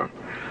live for.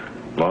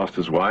 Lost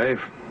his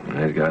wife.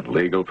 He's got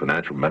legal,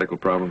 financial, medical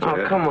problems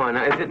ahead. Oh, come on.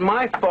 Now, is it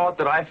my fault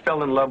that I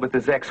fell in love with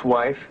his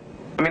ex-wife?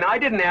 I mean, I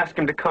didn't ask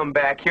him to come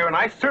back here, and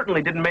I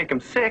certainly didn't make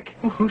him sick.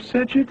 Well, who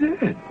said you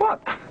did?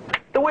 What?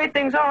 The way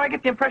things are, I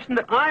get the impression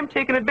that I'm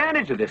taking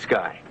advantage of this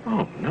guy.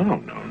 Oh,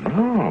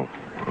 no.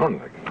 On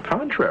the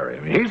contrary. I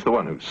mean, he's the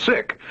one who's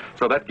sick,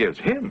 so that gives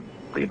him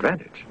the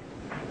advantage.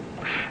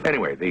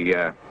 Anyway,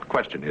 the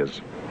question is,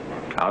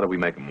 how do we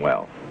make him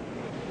well?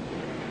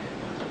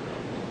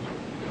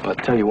 I'll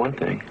tell you one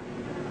thing.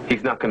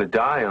 He's not going to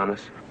die on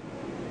us.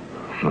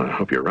 Well, I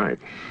hope you're right.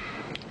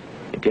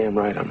 You're damn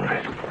right I'm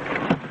right.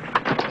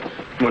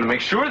 I want to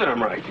make sure that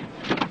I'm right.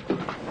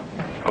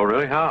 Oh,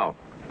 really? How?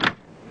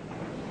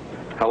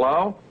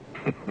 Hello?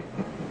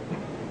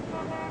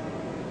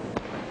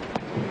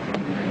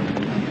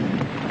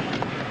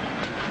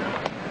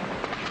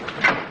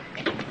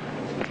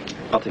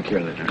 I'll take care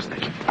of the nurse,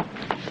 thank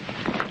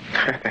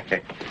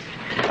you.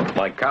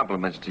 My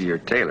compliments to your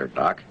tailor,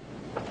 Doc.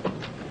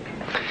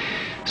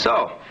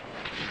 So,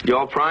 you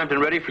all primed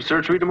and ready for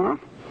surgery tomorrow?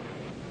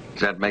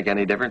 Does that make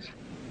any difference?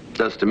 It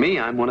does to me.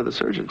 I'm one of the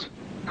surgeons.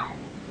 No.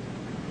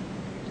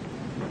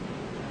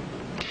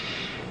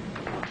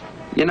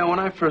 You know, when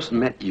I first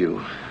met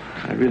you,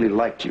 I really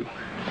liked you.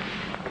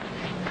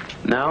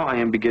 Now I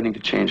am beginning to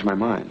change my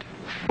mind.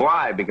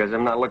 Why? Because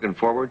I'm not looking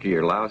forward to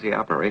your lousy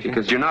operation?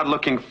 Because you're not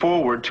looking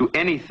forward to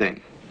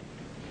anything.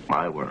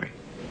 My worry.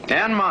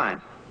 And mine.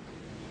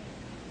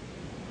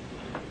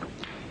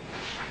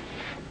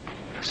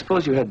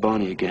 Suppose you had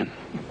Bonnie again.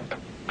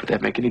 Would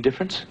that make any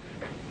difference?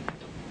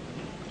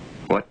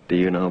 What do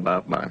you know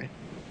about Bonnie?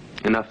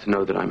 Enough to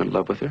know that I'm in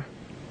love with her.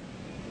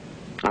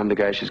 I'm the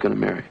guy she's going to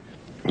marry.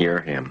 You're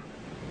him.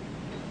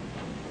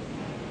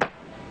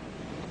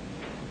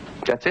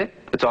 That's it?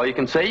 That's all you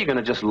can say? You're going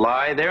to just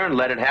lie there and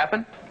let it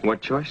happen?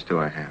 What choice do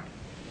I have?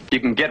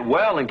 You can get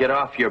well and get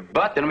off your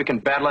butt, then we can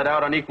battle it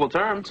out on equal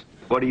terms.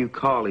 What do you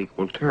call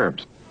equal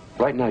terms?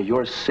 Right now,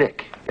 you're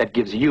sick. That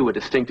gives you a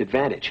distinct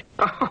advantage.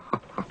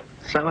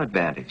 Some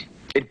advantage.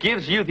 It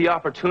gives you the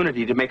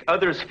opportunity to make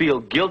others feel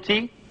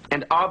guilty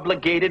and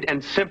obligated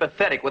and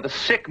sympathetic. With a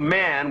sick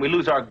man, we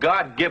lose our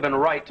God-given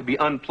right to be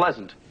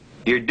unpleasant.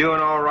 You're doing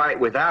all right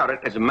without it.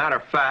 As a matter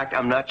of fact,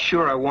 I'm not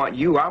sure I want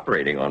you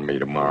operating on me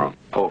tomorrow.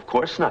 Oh, of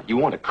course not. You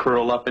want to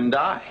curl up and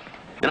die.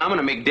 And I'm going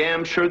to make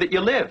damn sure that you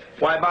live.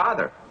 Why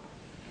bother?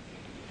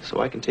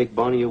 So I can take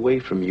Bonnie away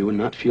from you and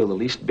not feel the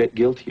least bit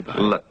guilty about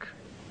it. Look,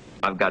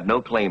 I've got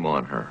no claim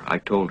on her. I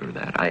told her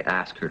that. I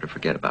asked her to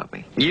forget about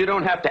me. You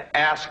don't have to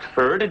ask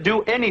her to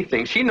do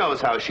anything. She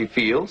knows how she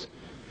feels.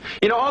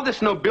 You know, all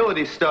this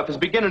nobility stuff is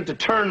beginning to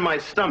turn my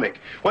stomach.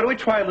 Why don't we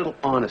try a little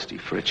honesty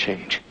for a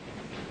change?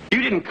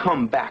 You didn't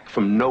come back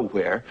from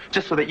nowhere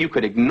just so that you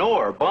could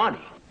ignore Bonnie.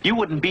 You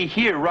wouldn't be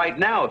here right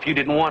now if you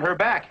didn't want her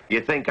back. You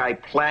think I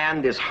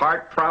planned this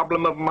heart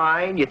problem of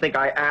mine? You think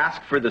I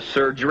asked for the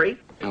surgery?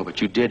 No,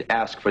 but you did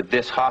ask for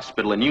this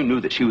hospital, and you knew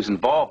that she was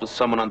involved with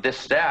someone on this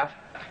staff.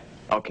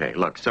 Okay,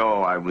 look,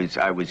 so I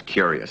was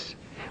curious.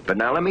 But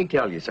now let me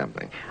tell you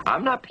something.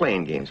 I'm not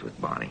playing games with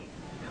Bonnie,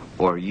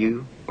 or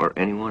you, or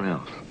anyone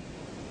else,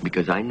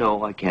 because I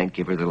know I can't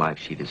give her the life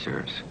she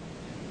deserves.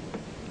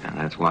 And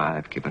that's why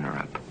I've given her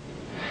up.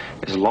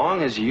 As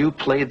long as you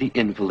play the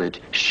invalid,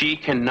 she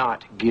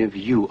cannot give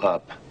you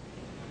up.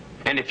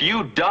 And if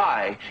you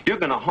die, you're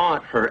going to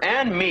haunt her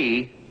and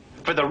me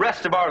for the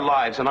rest of our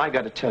lives. And I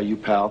got to tell you,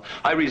 pal,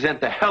 I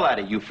resent the hell out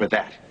of you for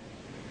that.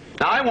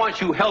 Now, I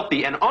want you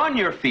healthy and on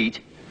your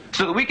feet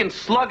so that we can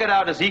slug it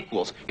out as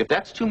equals. If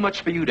that's too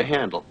much for you to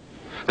handle,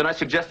 then I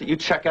suggest that you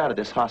check out of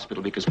this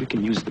hospital because we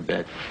can use the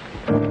bed.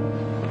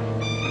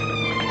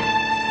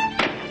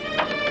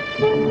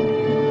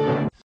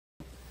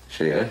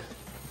 Schere?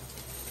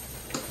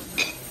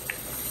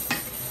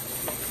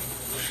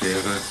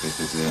 Schere,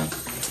 bitte sehr.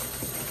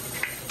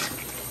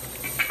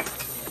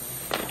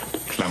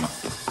 Klammer.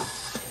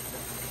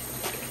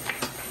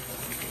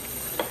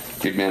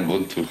 Gib mir ein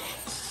Wundtuch.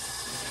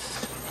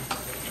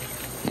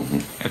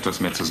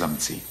 Etwas mehr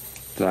zusammenziehen.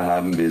 Da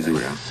haben wir sie.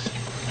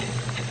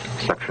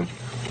 Suction.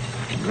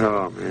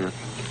 Oh, man.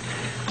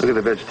 Look at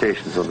the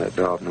vegetations on that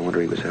valve. No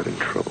wonder he was having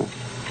trouble.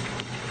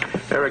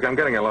 Eric, I'm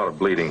getting a lot of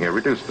bleeding here.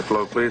 Reduce the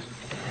flow, please.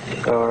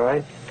 All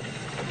right.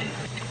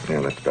 Yeah,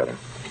 that's better.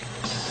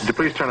 Would you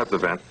please turn up the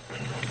vent?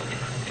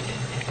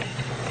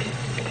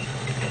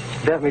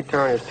 Vent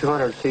return is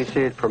 200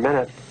 cc's per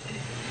minute.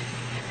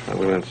 I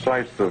will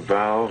incise the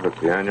valve at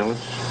the annulus.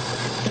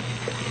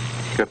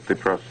 Get the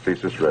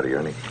prosthesis ready,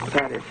 Ernie.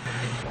 Got it.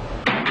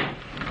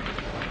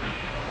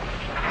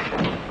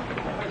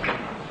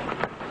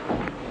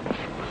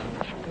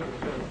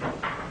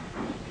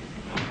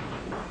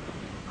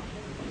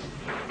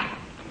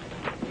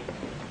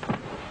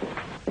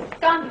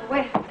 Gonzo,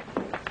 wait.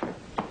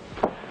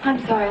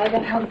 I'm sorry, I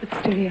got held up at the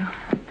studio.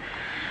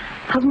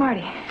 How's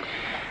Marty?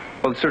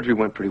 Well, the surgery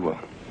went pretty well.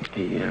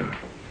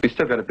 He's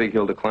still got a big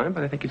hill to climb,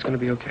 but I think he's going to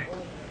be okay.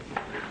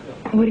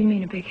 What do you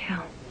mean, a big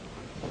hill?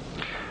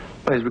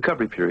 Well, his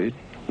recovery period,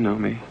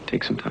 may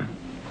take some time.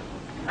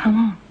 How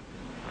long?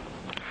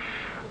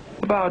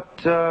 About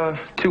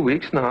 2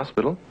 weeks in the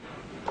hospital.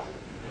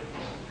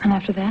 And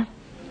after that?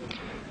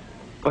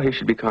 Well, he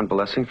should be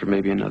convalescing for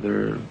maybe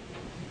another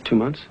 2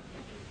 months.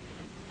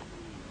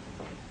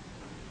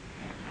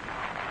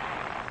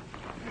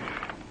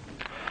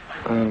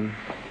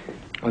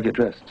 I'll get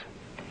dressed.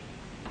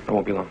 I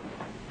won't be long.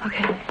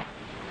 Okay.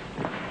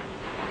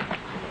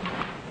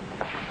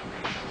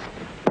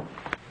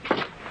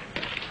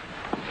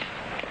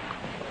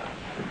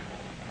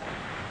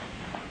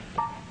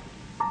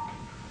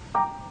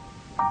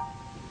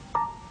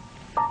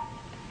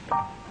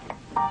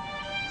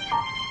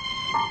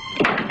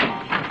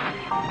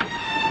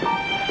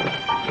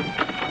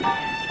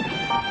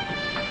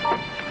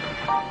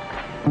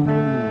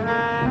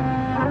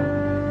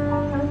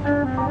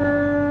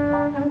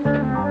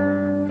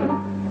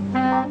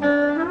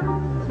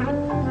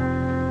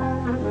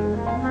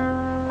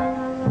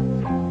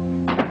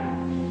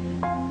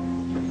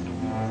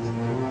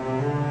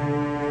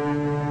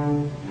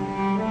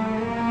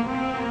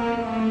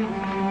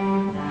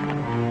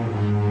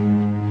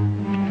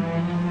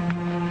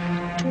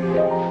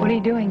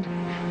 Doing?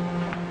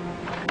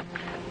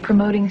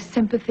 Promoting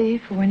sympathy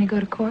for when you go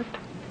to court?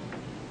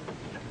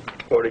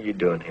 What are you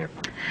doing here?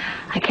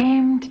 I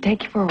came to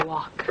take you for a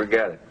walk.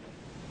 Forget it.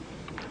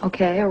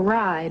 Okay, a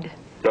ride.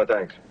 No,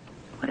 thanks.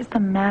 What is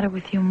the matter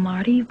with you,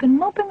 Marty? You've been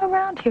moping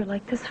around here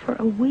like this for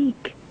a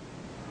week.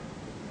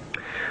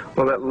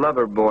 Well, that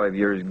lover boy of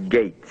yours,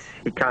 Gates,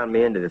 he conned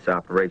me into this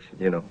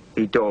operation,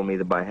 He told me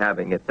that by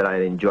having it that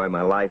I'd enjoy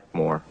my life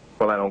more.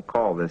 Well, I don't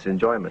call this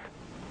enjoyment.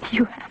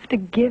 You have to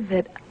give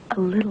it a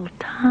little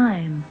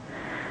time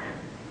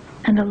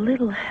and a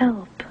little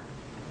help.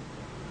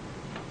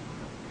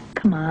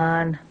 Come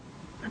on,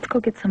 let's go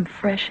get some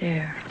fresh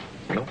air.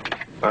 No,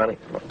 Bonnie,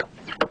 look.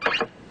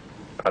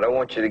 I don't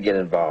want you to get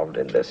involved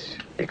in this.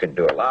 You can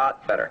do a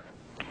lot better.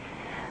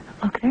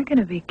 Look, they're going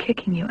to be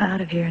kicking you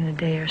out of here in a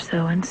day or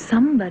so, and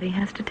somebody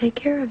has to take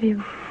care of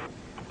you.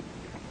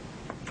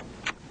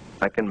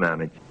 I can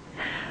manage.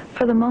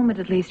 For the moment,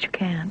 at least, you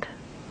can't.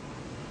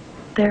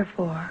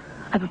 Therefore,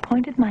 I've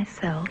appointed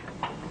myself.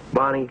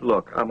 Bonnie,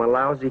 look, I'm a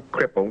lousy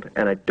crippled,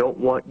 and I don't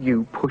want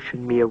you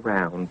pushing me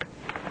around.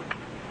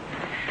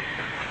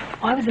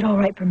 Why was it all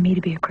right for me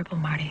to be a cripple,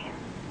 Marty?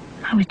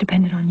 I was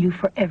dependent on you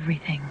for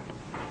everything.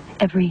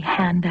 Every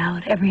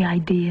handout, every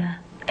idea,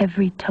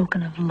 every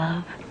token of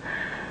love.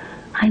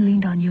 I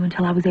leaned on you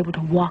until I was able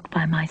to walk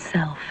by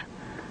myself.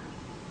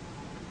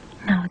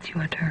 Now it's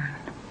your turn.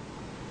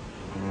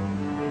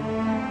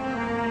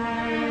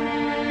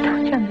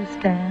 Don't you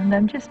understand?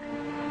 I'm just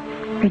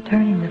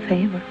returning the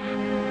favor.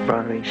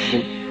 Bonnie.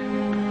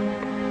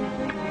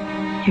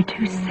 You're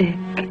too sick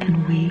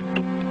and weak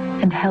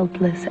and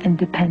helpless and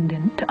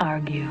dependent to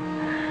argue.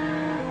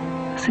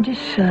 So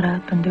just shut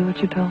up and do what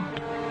you're told.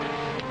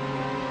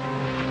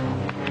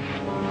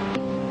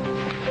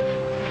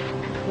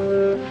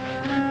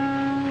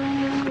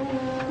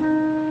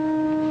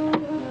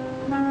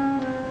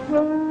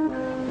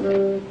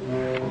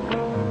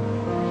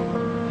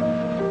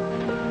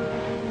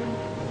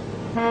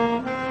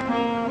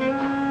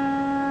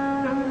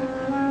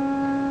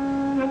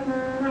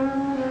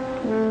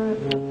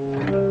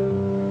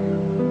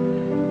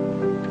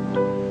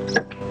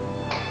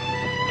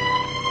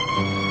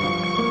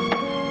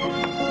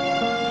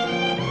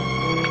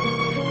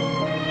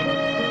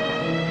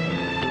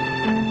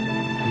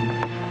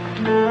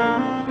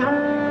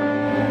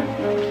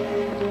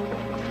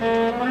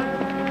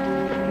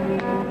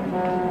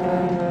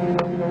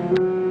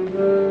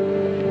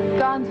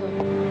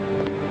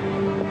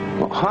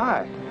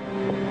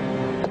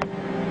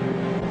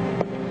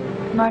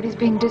 Marty's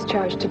being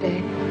discharged today.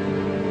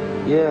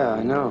 Yeah,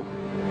 I know.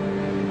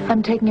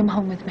 I'm taking him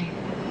home with me.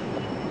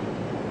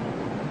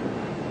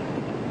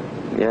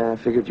 Yeah, I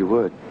figured you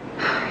would.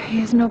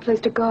 He has no place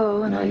to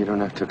go, and No, you don't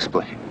have to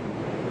explain.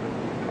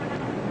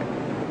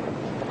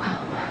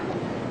 Wow.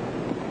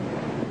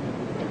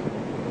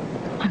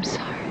 I'm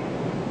sorry.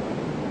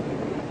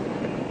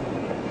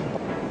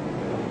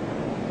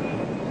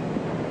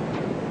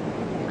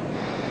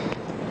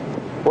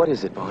 What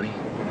is it, Bonnie?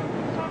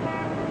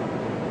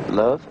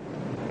 Love?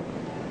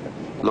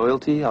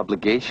 Loyalty?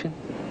 Obligation?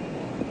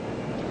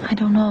 I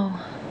don't know.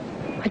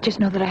 I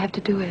just know that I have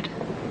to do it.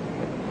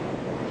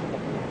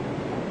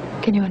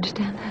 Can you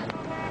understand that?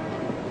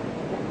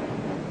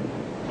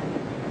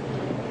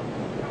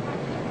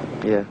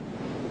 Yeah.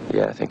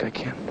 Yeah, I think I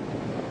can.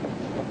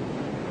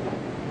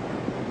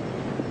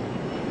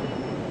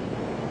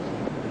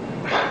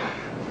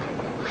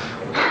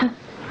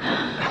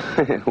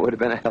 It would have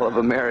been a hell of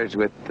a marriage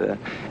with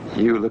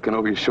you looking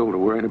over your shoulder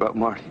worrying about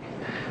Marty.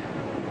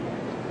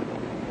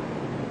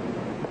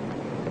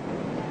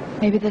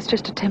 Maybe that's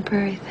just a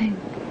temporary thing.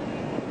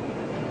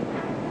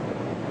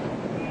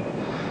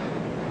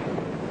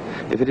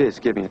 If it is,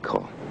 give me a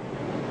call.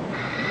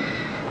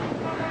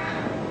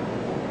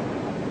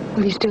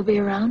 Will you still be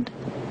around?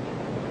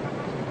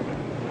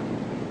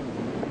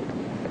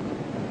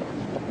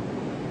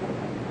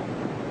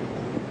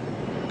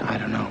 I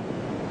don't know.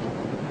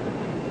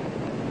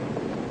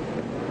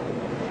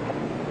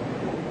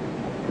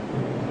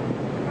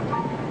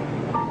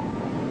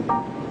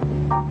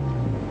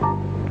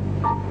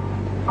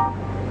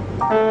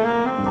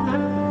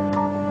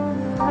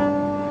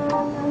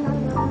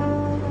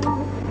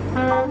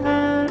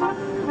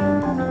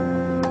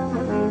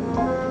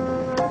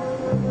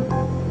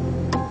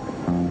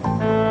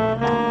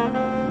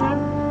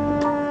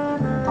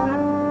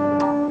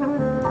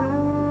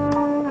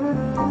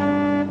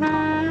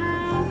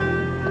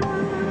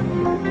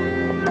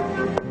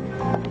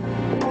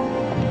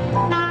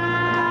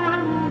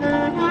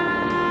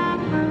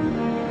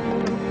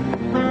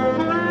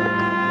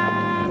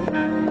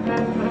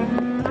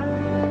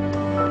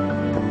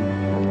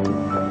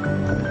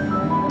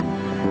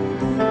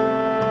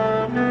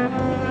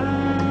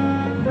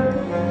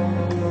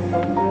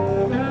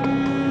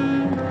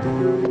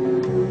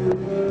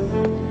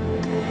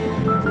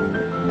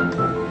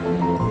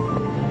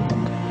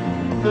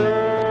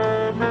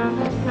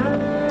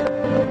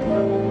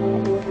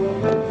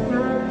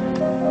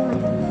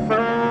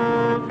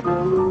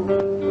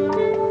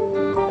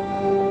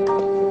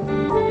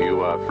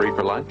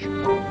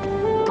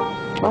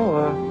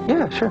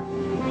 Yeah, sure.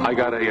 I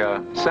got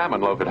a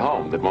salmon loaf at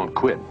home that won't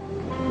quit.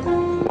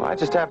 Well, I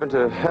just happen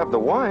to have the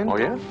wine. Oh,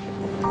 yeah?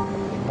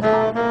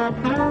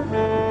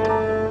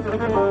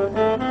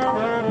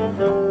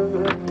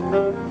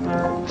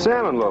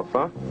 Salmon loaf,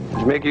 huh? Did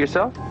you make it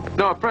yourself?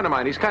 No, a friend of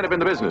mine. He's kind of in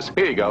the business.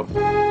 Here you go.